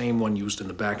is the same one used in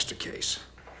the Baxter case.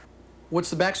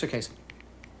 What's the Baxter case?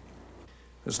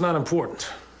 It's not important.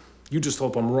 You just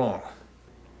hope I'm wrong.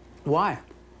 Why?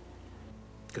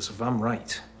 Because if I'm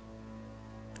right,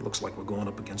 It looks like we're going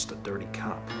up against a dirty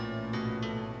cop.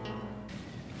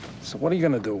 So what are you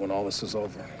gonna do when all this is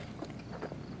over?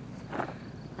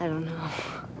 I don't know.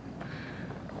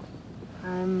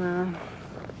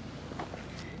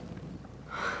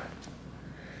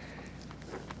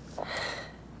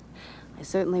 I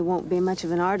certainly won't be much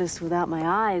of an artist without my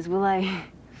eyes, will I?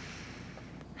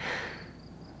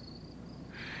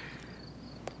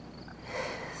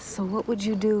 So what would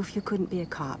you do if you couldn't be a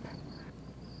cop?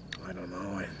 I don't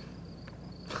know. I'd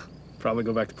probably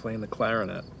go back to playing the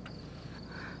clarinet.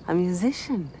 A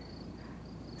musician.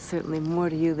 Certainly more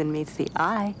to you than meets the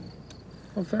eye.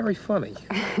 Well, very funny.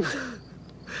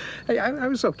 Hey, I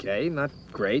was okay. Not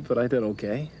great, but I did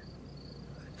okay.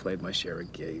 I played my share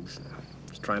of gigs. I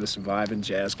was trying to survive in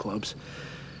jazz clubs.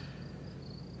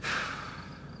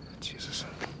 Jesus.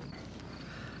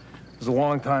 It was a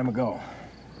long time ago.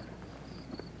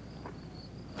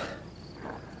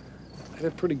 I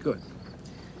did pretty good.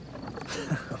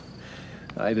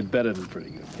 I did better than pretty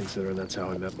good, considering that's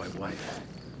how I met my wife.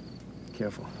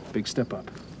 Careful. Big step up.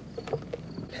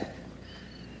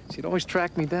 She'd always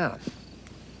track me down.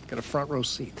 Get a front row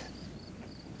seat.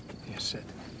 Here, sit.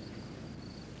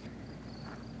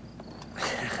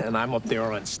 And I'm up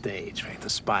there on stage, right? The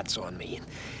spot's on me.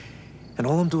 And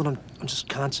all I'm doing, I'm just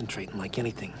concentrating like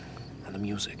anything on the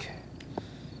music.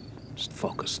 Just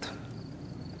focused.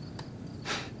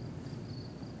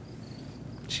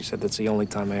 She said that's the only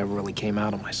time I ever really came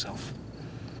out of myself.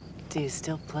 Do you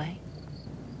still play?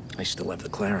 I still have the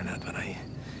clarinet, but I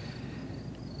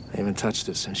haven't touched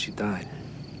it since she died.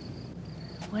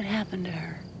 What happened to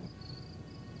her?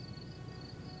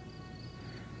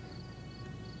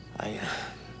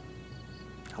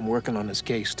 I'm working on this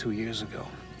case 2 years ago.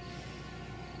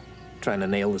 Trying to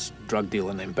nail this drug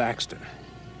dealer named Baxter.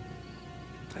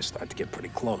 I start to get pretty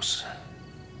close.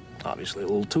 Obviously a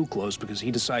little too close because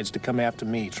he decides to come after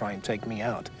me, try and take me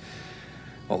out.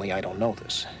 Only I don't know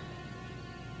this.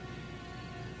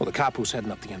 Well, the cop who's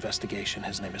heading up the investigation,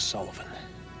 his name is Sullivan.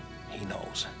 He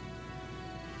knows.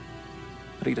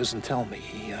 But he doesn't tell me.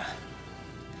 He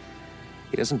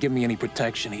doesn't give me any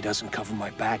protection. He doesn't cover my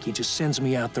back. He just sends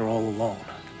me out there all alone.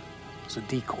 As a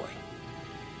decoy.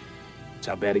 It's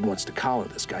how bad he wants to collar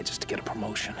this guy just to get a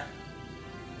promotion.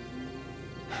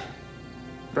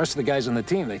 The rest of the guys on the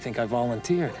team, they think I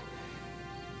volunteered.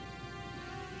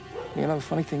 You know, the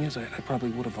funny thing is, I probably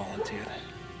would have volunteered.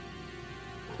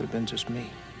 Could have been just me.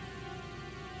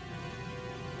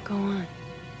 Go on.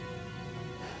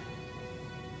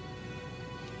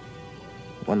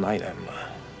 One night, I'm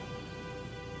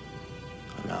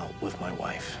out with my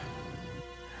wife.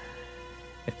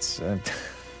 It's her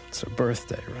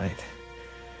birthday, right?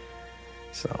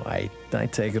 So I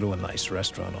take her to a nice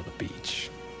restaurant on the beach.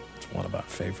 It's one of our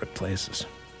favorite places.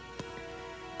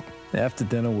 After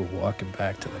dinner, we're walking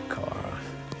back to the car.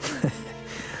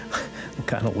 I'm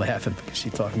kind of laughing because she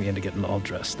talked me into getting all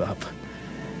dressed up.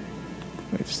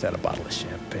 We just had a bottle of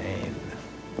champagne,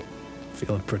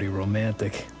 feeling pretty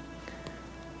romantic.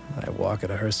 I walk her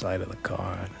to her side of the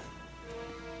car and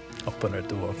open her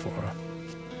door for her.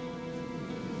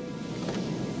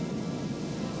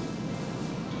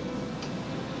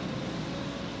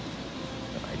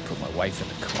 I put my wife in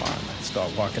the car and I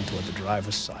start walking toward the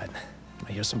driver's side.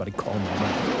 I hear somebody call my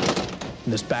name. And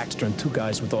there's Baxter and two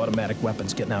guys with automatic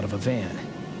weapons getting out of a van.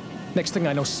 Next thing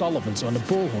I know, Sullivan's on the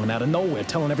bullhorn out of nowhere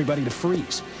telling everybody to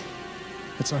freeze.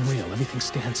 It's unreal. Everything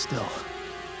stands still.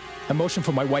 I motion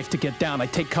for my wife to get down. I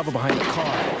take cover behind the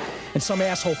car. And some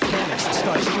asshole panics and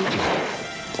starts shooting.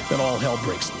 Then all hell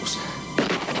breaks loose.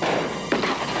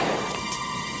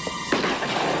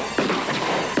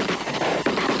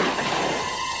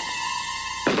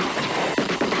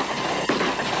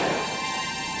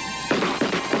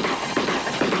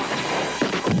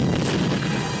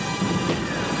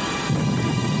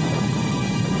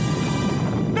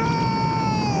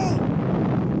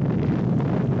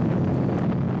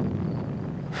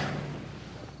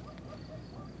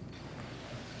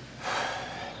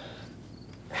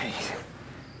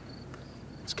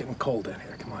 It's getting cold in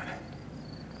here, come on.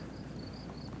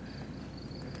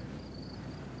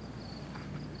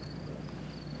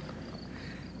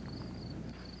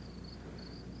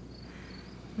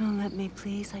 No, let me,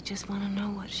 please. I just want to know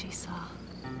what she saw.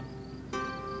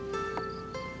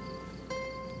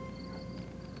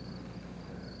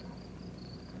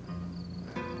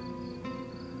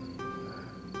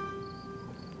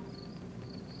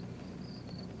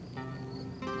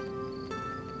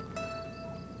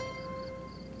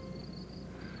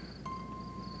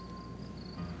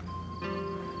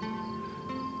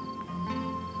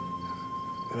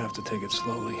 Gonna have to take it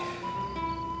slowly.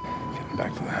 Getting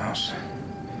back to the house.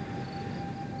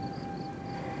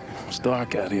 It's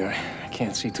dark out here. I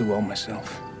can't see too well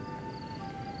myself.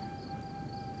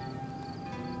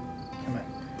 Come on.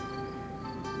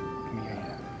 Give me your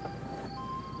hand.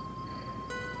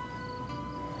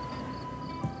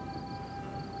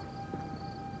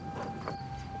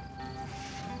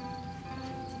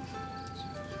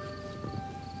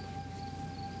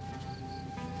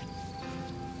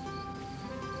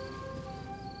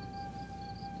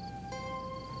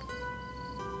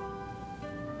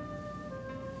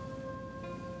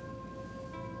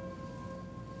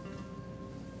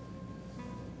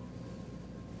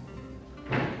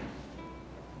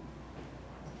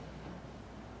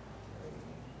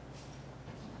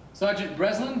 Sergeant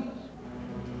Breslin?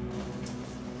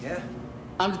 Yeah?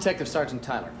 I'm Detective Sergeant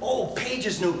Tyler. Oh,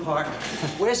 Page's new partner.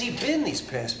 Where's he been these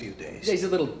past few days? He's a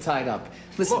little tied up.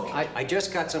 Listen, look, I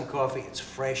just got some coffee. It's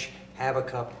fresh. Have a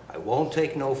cup. I won't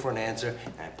take no for an answer.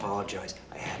 I apologize.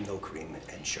 I have no cream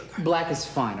and sugar. Black is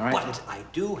fine, all right? But I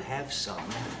do have some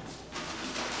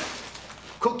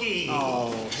cookies.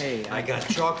 Oh, hey. I got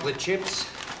chocolate chips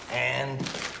and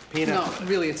peanut butter. No,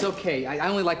 really, it's okay. I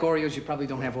only like Oreos. You probably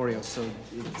don't have Oreos, so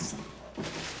it's...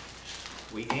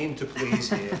 We aim to please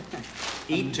here.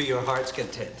 Eat to your heart's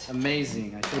content.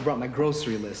 Amazing. I should have brought my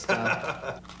grocery list.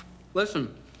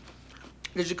 Listen,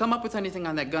 did you come up with anything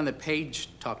on that gun that Page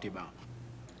talked to you about?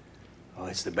 Oh,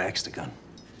 it's the Baxter gun.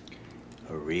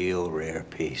 A real rare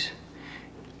piece.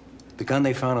 The gun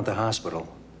they found at the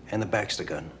hospital and the Baxter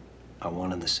gun are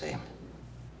one and the same.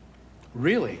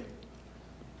 Really?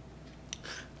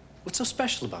 What's so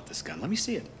special about this gun? Let me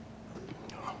see it.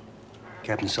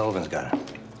 Captain Sullivan's got it.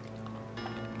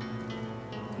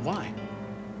 Why?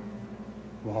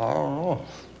 Well, I don't know.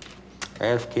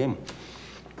 Ask him.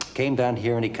 Came down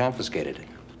here and he confiscated it.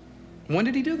 When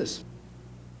did he do this?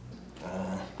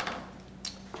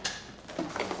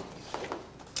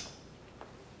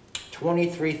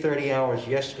 23:30 hours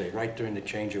yesterday, right during the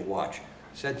change of watch.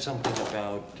 Said something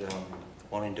about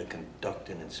wanting to conduct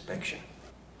an inspection.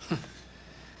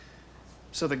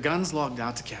 So the gun's logged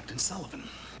out to Captain Sullivan.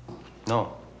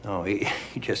 No, he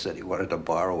just said he wanted to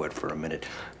borrow it for a minute.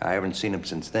 I haven't seen him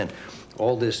since then.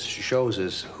 All this shows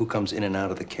is who comes in and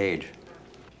out of the cage.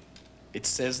 It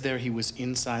says there he was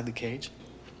inside the cage?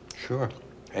 Sure.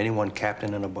 Anyone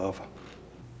captain and above.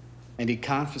 And he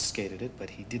confiscated it, but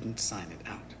he didn't sign it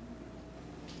out.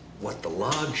 What the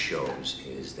log shows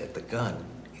is that the gun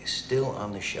is still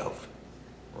on the shelf,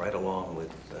 right along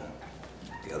with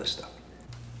the other stuff.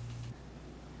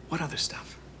 What other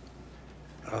stuff?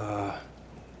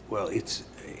 Well, it's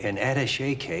an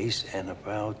attaché case and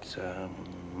about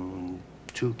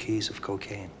 2 keys of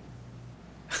cocaine.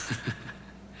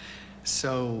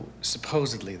 So,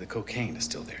 supposedly the cocaine is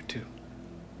still there, too.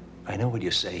 I know what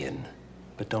you're saying,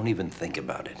 but don't even think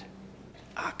about it.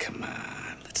 Ah, come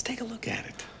on. Let's take a look at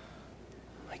it.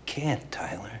 I can't,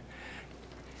 Tyler.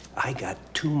 I got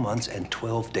 2 months and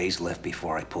 12 days left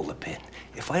before I pull the pin.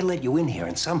 If I let you in here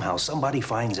and somehow somebody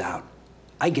finds out,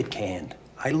 I get canned.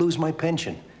 I lose my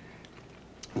pension.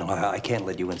 No, I can't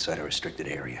let you inside a restricted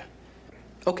area.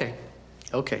 Okay.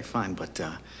 Okay, fine, but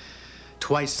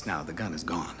twice now the gun is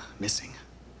gone, missing.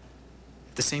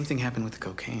 If the same thing happened with the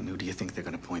cocaine, who do you think they're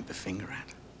gonna point the finger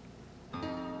at?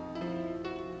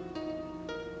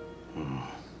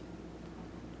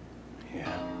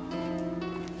 Yeah.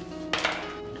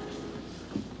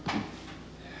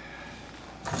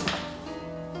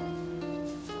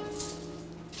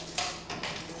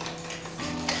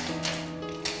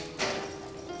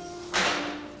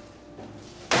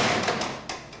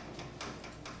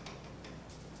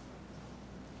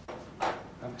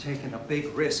 I'm taking a big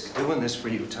risk doing this for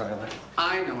you, Tyler.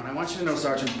 I know, and I want you to know,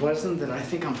 Sergeant Breslin, that I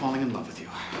think I'm falling in love with you.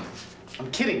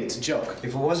 I'm kidding, it's a joke.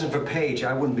 If it wasn't for Paige,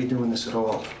 I wouldn't be doing this at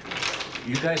all.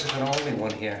 You guys are the only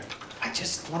one here. I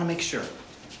just want to make sure.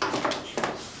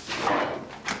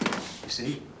 You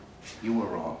see? You were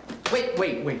wrong.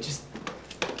 Wait, just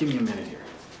give me a minute here.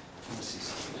 I want to see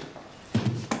something.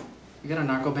 You got a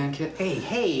narco-ban kit?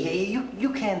 Hey, you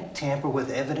can't tamper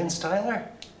with evidence, Tyler.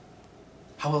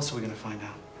 How else are we gonna find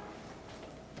out?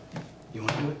 You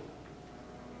wanna do it?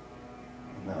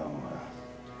 No,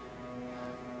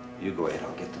 you go ahead,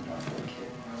 I'll get the narco kit.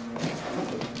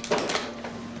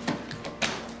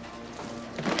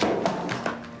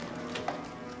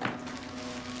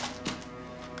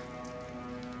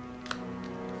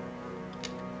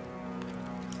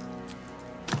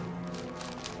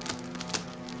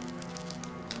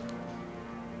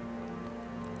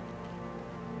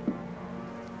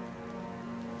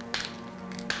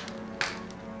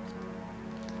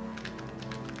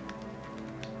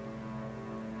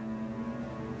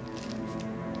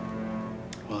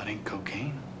 Well, it ain't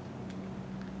cocaine.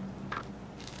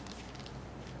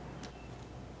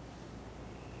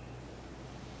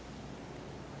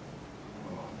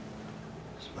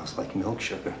 Smells like milk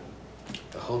sugar.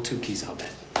 The whole 2 keys, I'll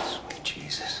bet. Sweet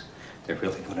Jesus. They're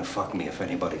really gonna fuck me if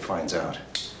anybody finds out.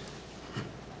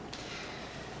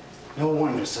 No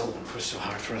wonder Sullivan pushed so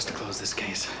hard for us to close this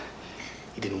case.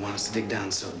 He didn't want us to dig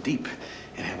down so deep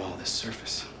and have all this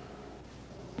surface.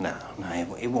 No,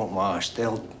 it won't wash.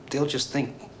 They'll just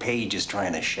think Page is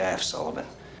trying to shaft Sullivan.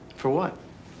 For what?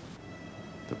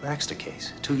 The Baxter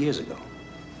case, 2 years ago.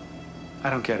 I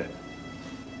don't get it.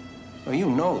 Well, you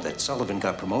know that Sullivan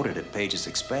got promoted at Page's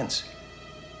expense.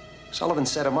 Sullivan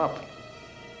set him up.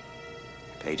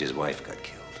 Page's wife got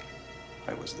killed.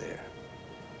 I was there.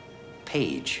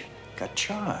 Page got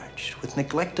charged with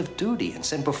neglect of duty and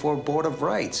sent before Board of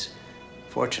Rights.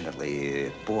 Fortunately,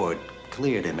 the board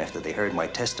cleared him after they heard my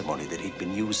testimony that he'd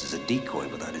been used as a decoy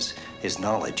without his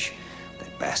knowledge.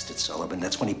 That bastard Sullivan,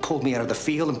 that's when he pulled me out of the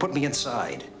field and put me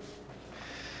inside.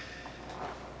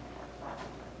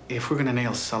 If we're gonna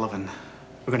nail Sullivan,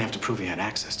 we're gonna have to prove he had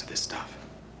access to this stuff.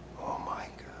 Oh, my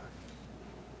God.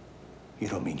 You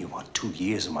don't mean you want 2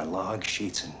 years of my log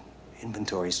sheets and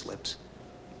inventory slips?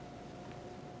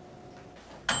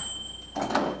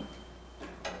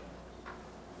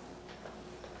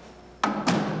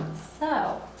 So,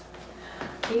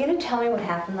 are you gonna tell me what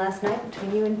happened last night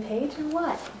between you and Paige, or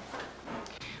what?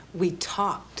 We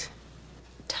talked.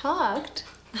 Talked?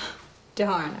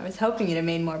 Darn, I was hoping you'd have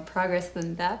made more progress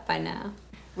than that by now.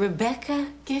 Rebecca,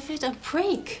 give it a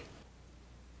break.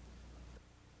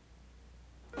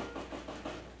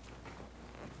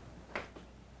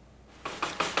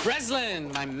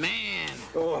 Breslin, my man.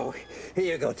 Oh,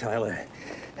 here you go, Tyler.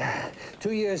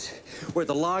 2 years worth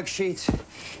of log sheets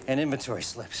and inventory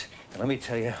slips. And let me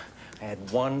tell you, I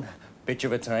had one bitch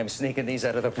of a time sneaking these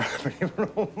out of the property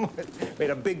room. Made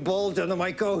a big bulge under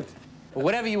my coat. Well,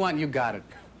 whatever you want, you got it.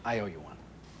 I owe you one.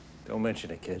 Don't mention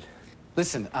it, kid.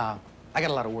 Listen, I got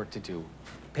a lot of work to do.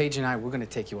 Paige and I, we're gonna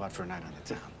take you out for a night on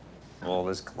the town. All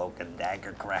this cloak and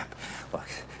dagger crap. Look,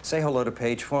 say hello to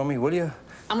Paige for me, will you?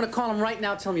 I'm gonna call him right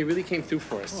now, tell him you really came through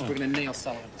for us. We're gonna nail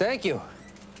Sullivan. Thank you.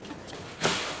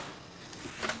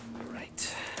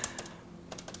 Right.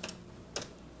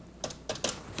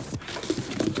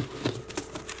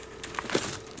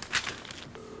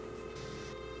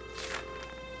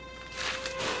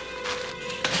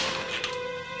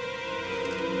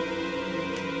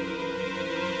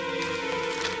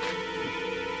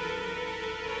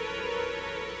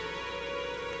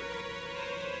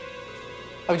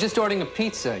 I was just ordering a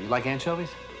pizza. You like anchovies?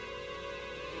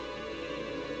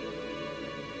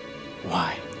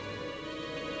 Why?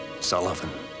 Sullivan,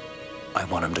 I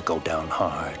want him to go down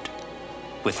hard,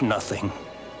 with nothing.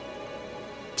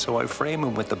 So I frame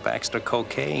him with the Baxter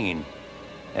cocaine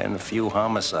and a few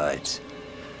homicides.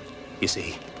 You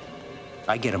see,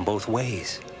 I get him both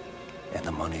ways, and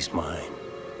the money's mine.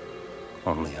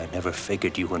 Only I never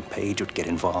figured you and Paige would get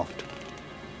involved.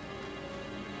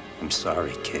 I'm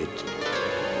sorry, kid.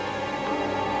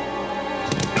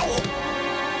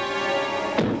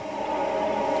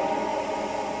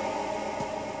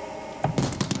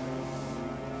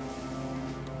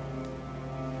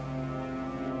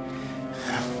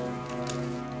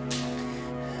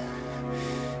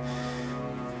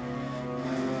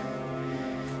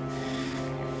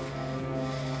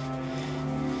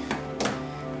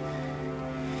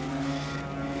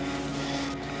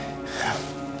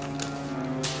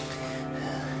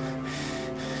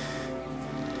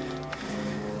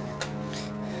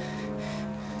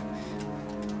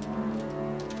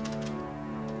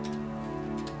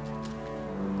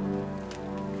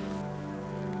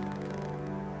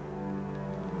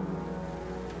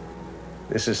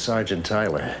 This is Sergeant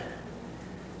Tyler.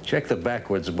 Check the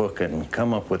backwards book and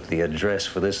come up with the address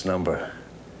for this number.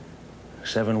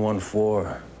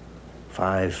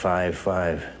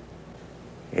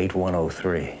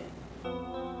 714-555-8103.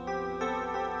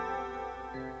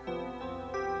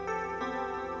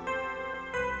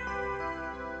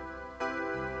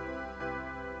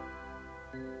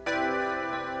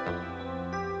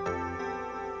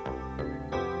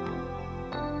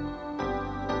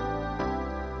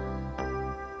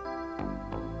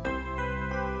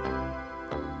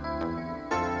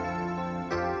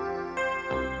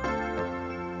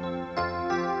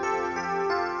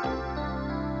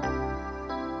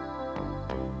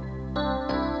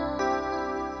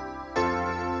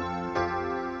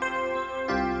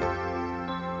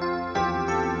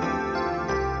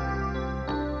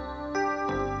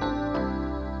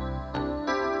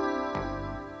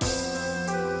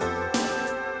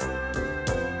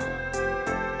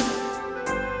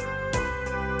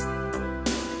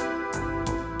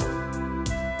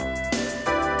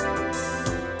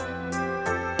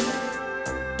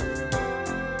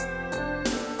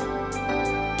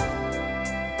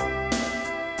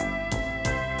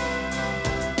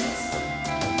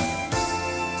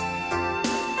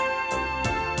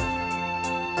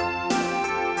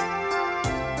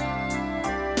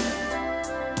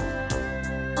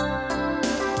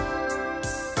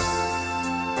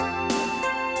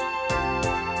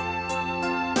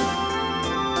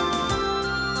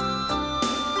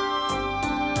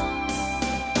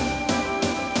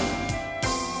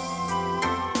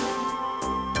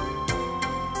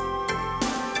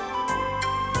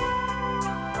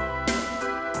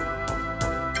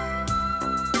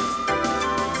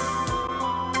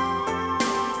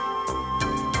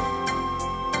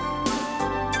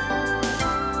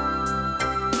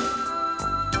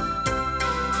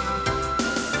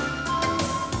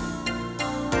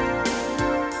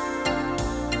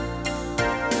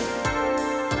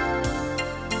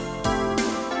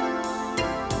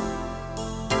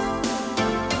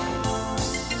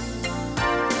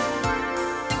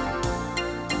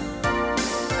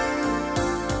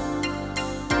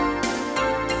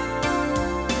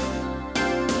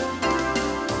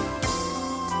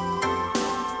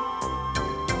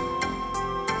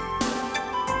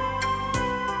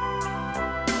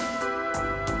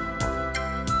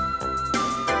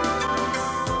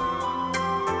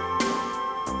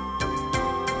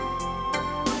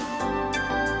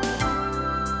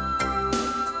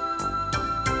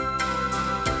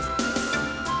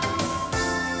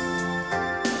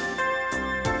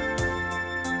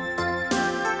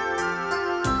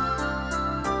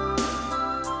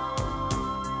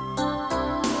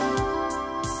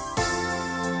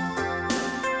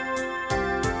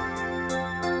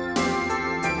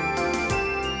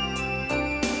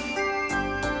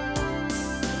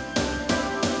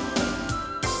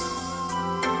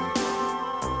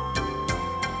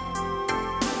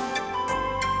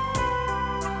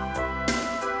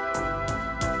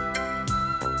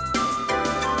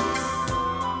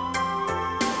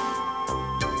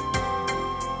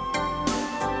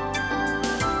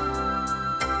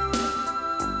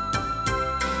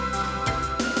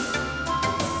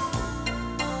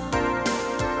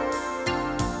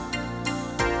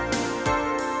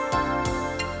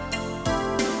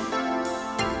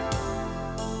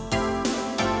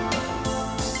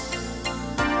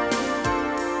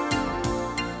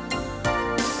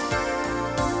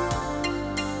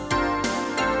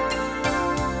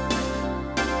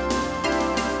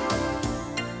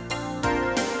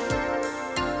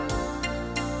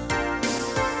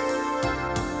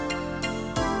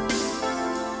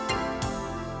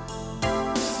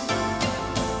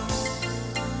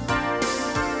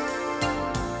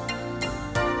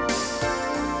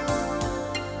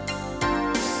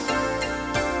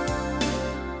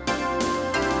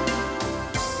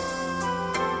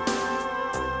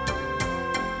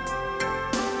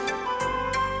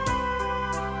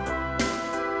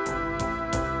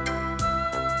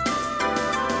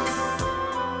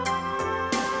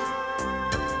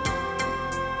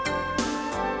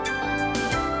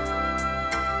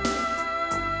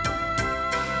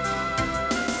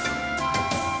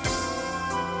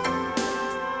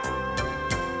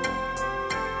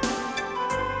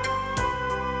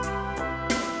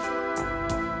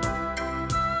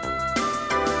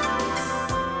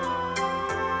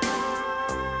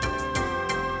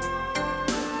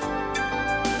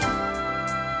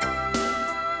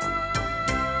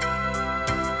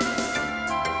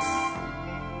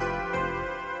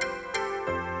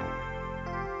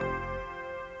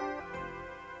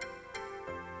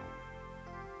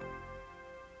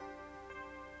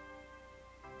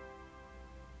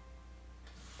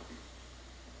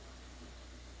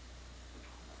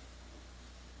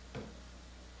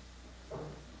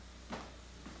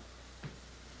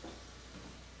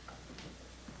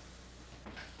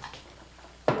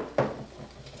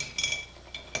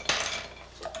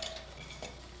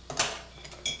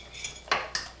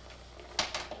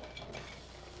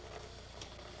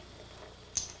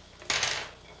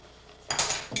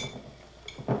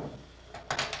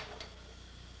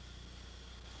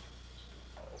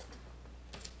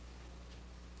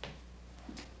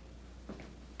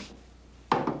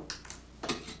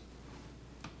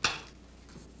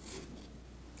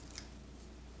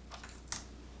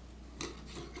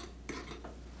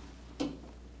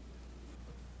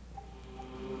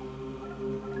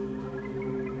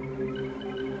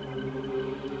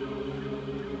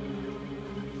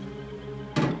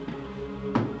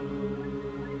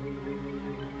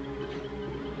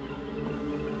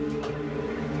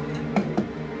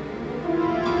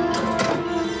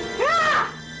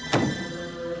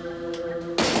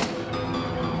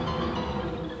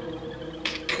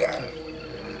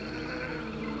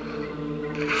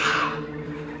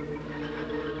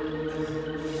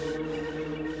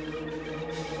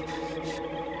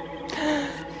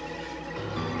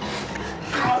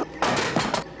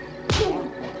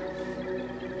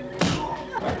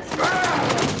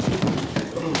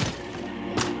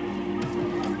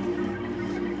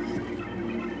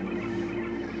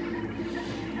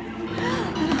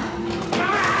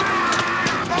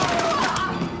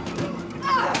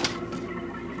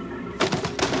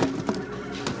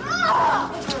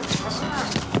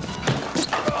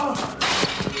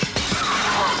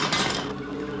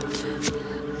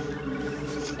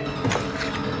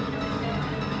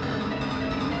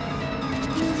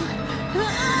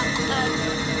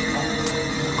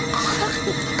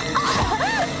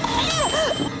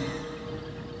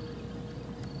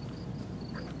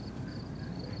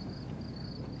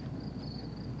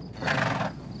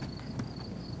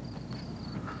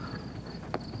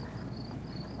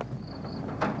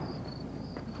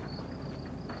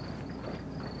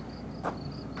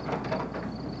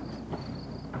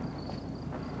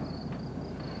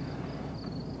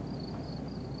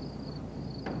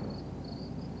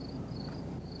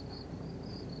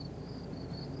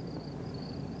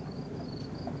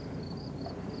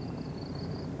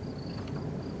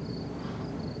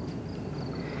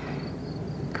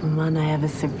 Come on, I have a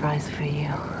surprise for you.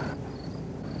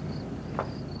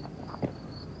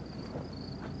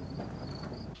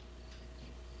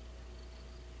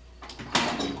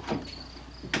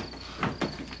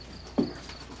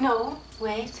 No,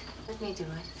 wait. Let me do it.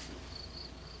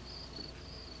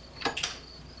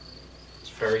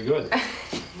 It's very good.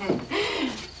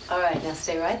 All right, now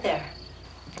stay right there.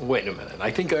 Wait a minute. I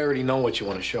think I already know what you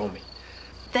want to show me.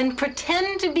 Then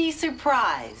pretend to be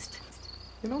surprised.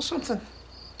 You know something?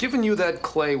 Giving you that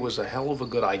clay was a hell of a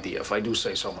good idea, if I do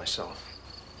say so myself.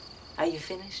 Are you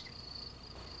finished?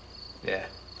 Yeah.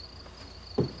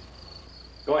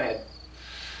 Go ahead.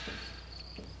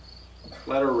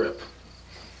 Let her rip.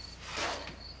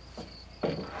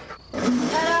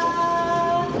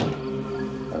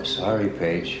 I'm sorry,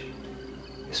 Paige.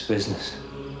 It's business.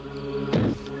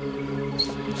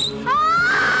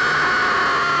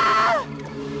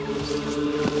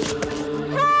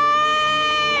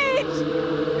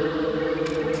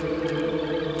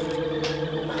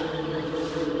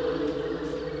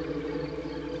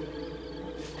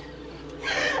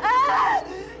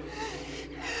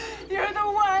 You're the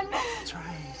one. That's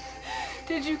right.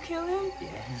 Did you kill him?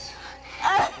 Yes.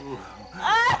 All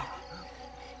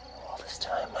this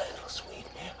time, my little sweet,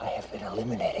 I have been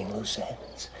eliminating loose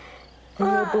ends. And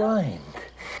you're blind.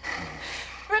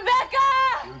 Rebecca!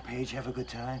 You and Paige have a good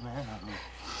time, man.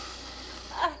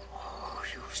 Oh,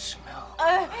 you smell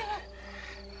good.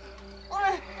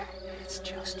 It's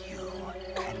just you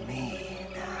and me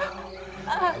now.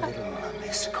 A little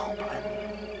Miss Copeland.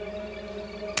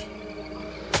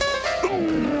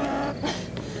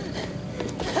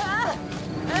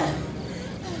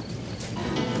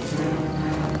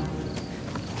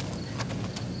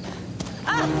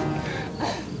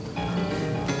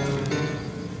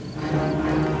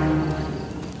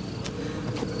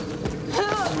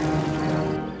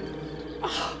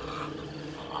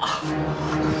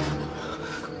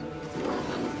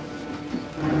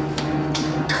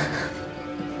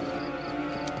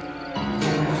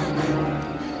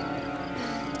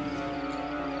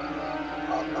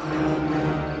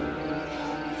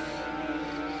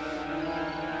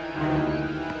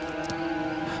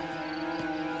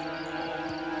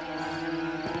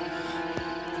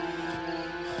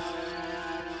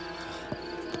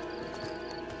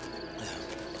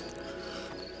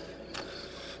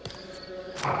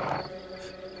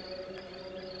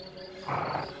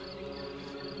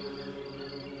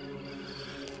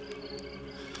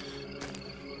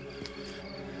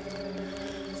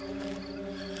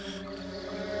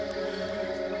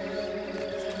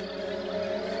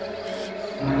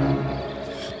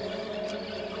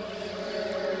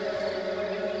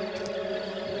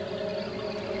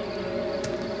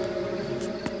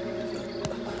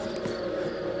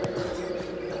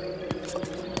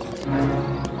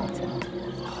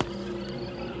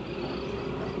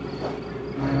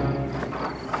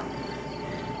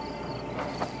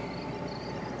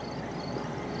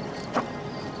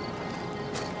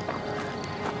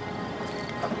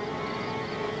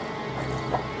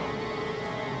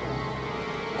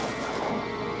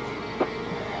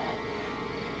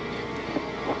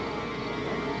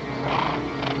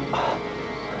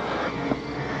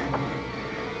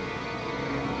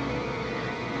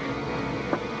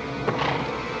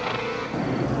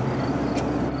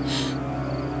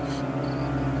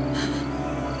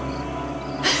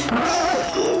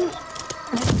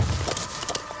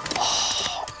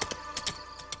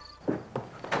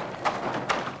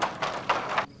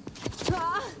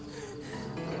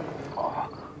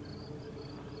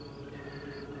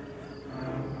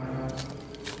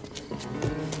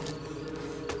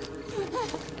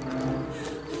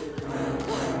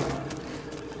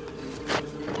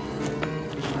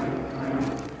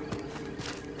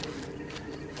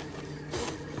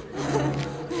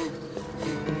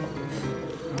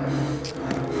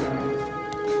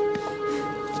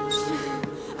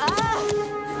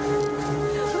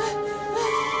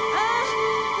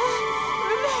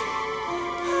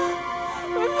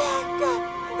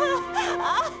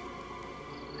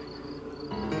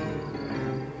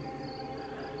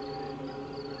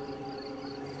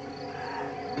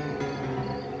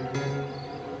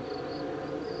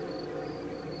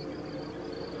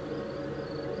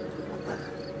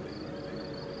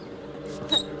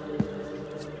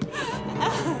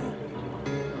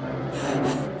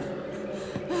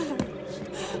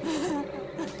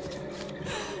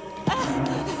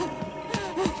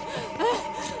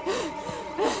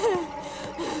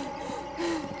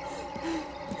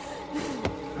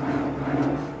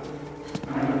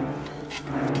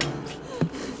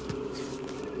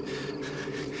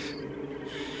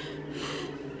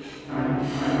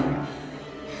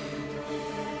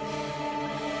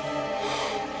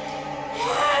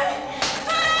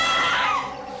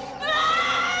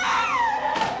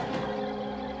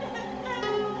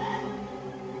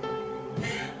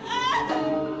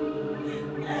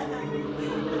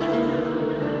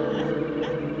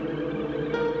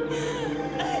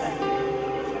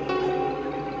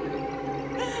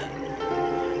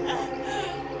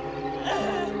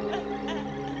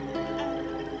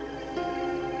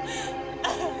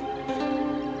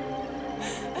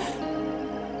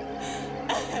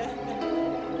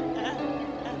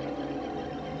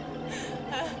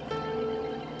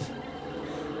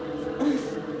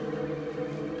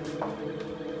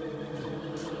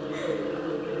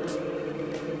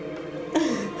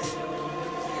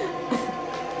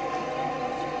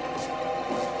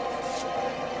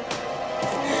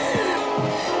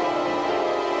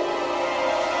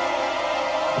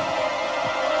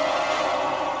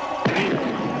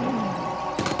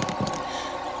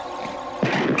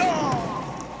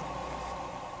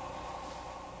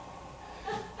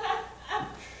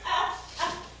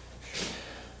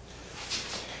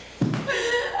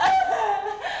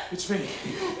 It's me.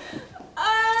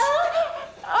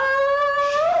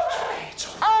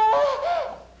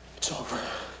 It's over.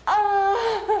 Oh.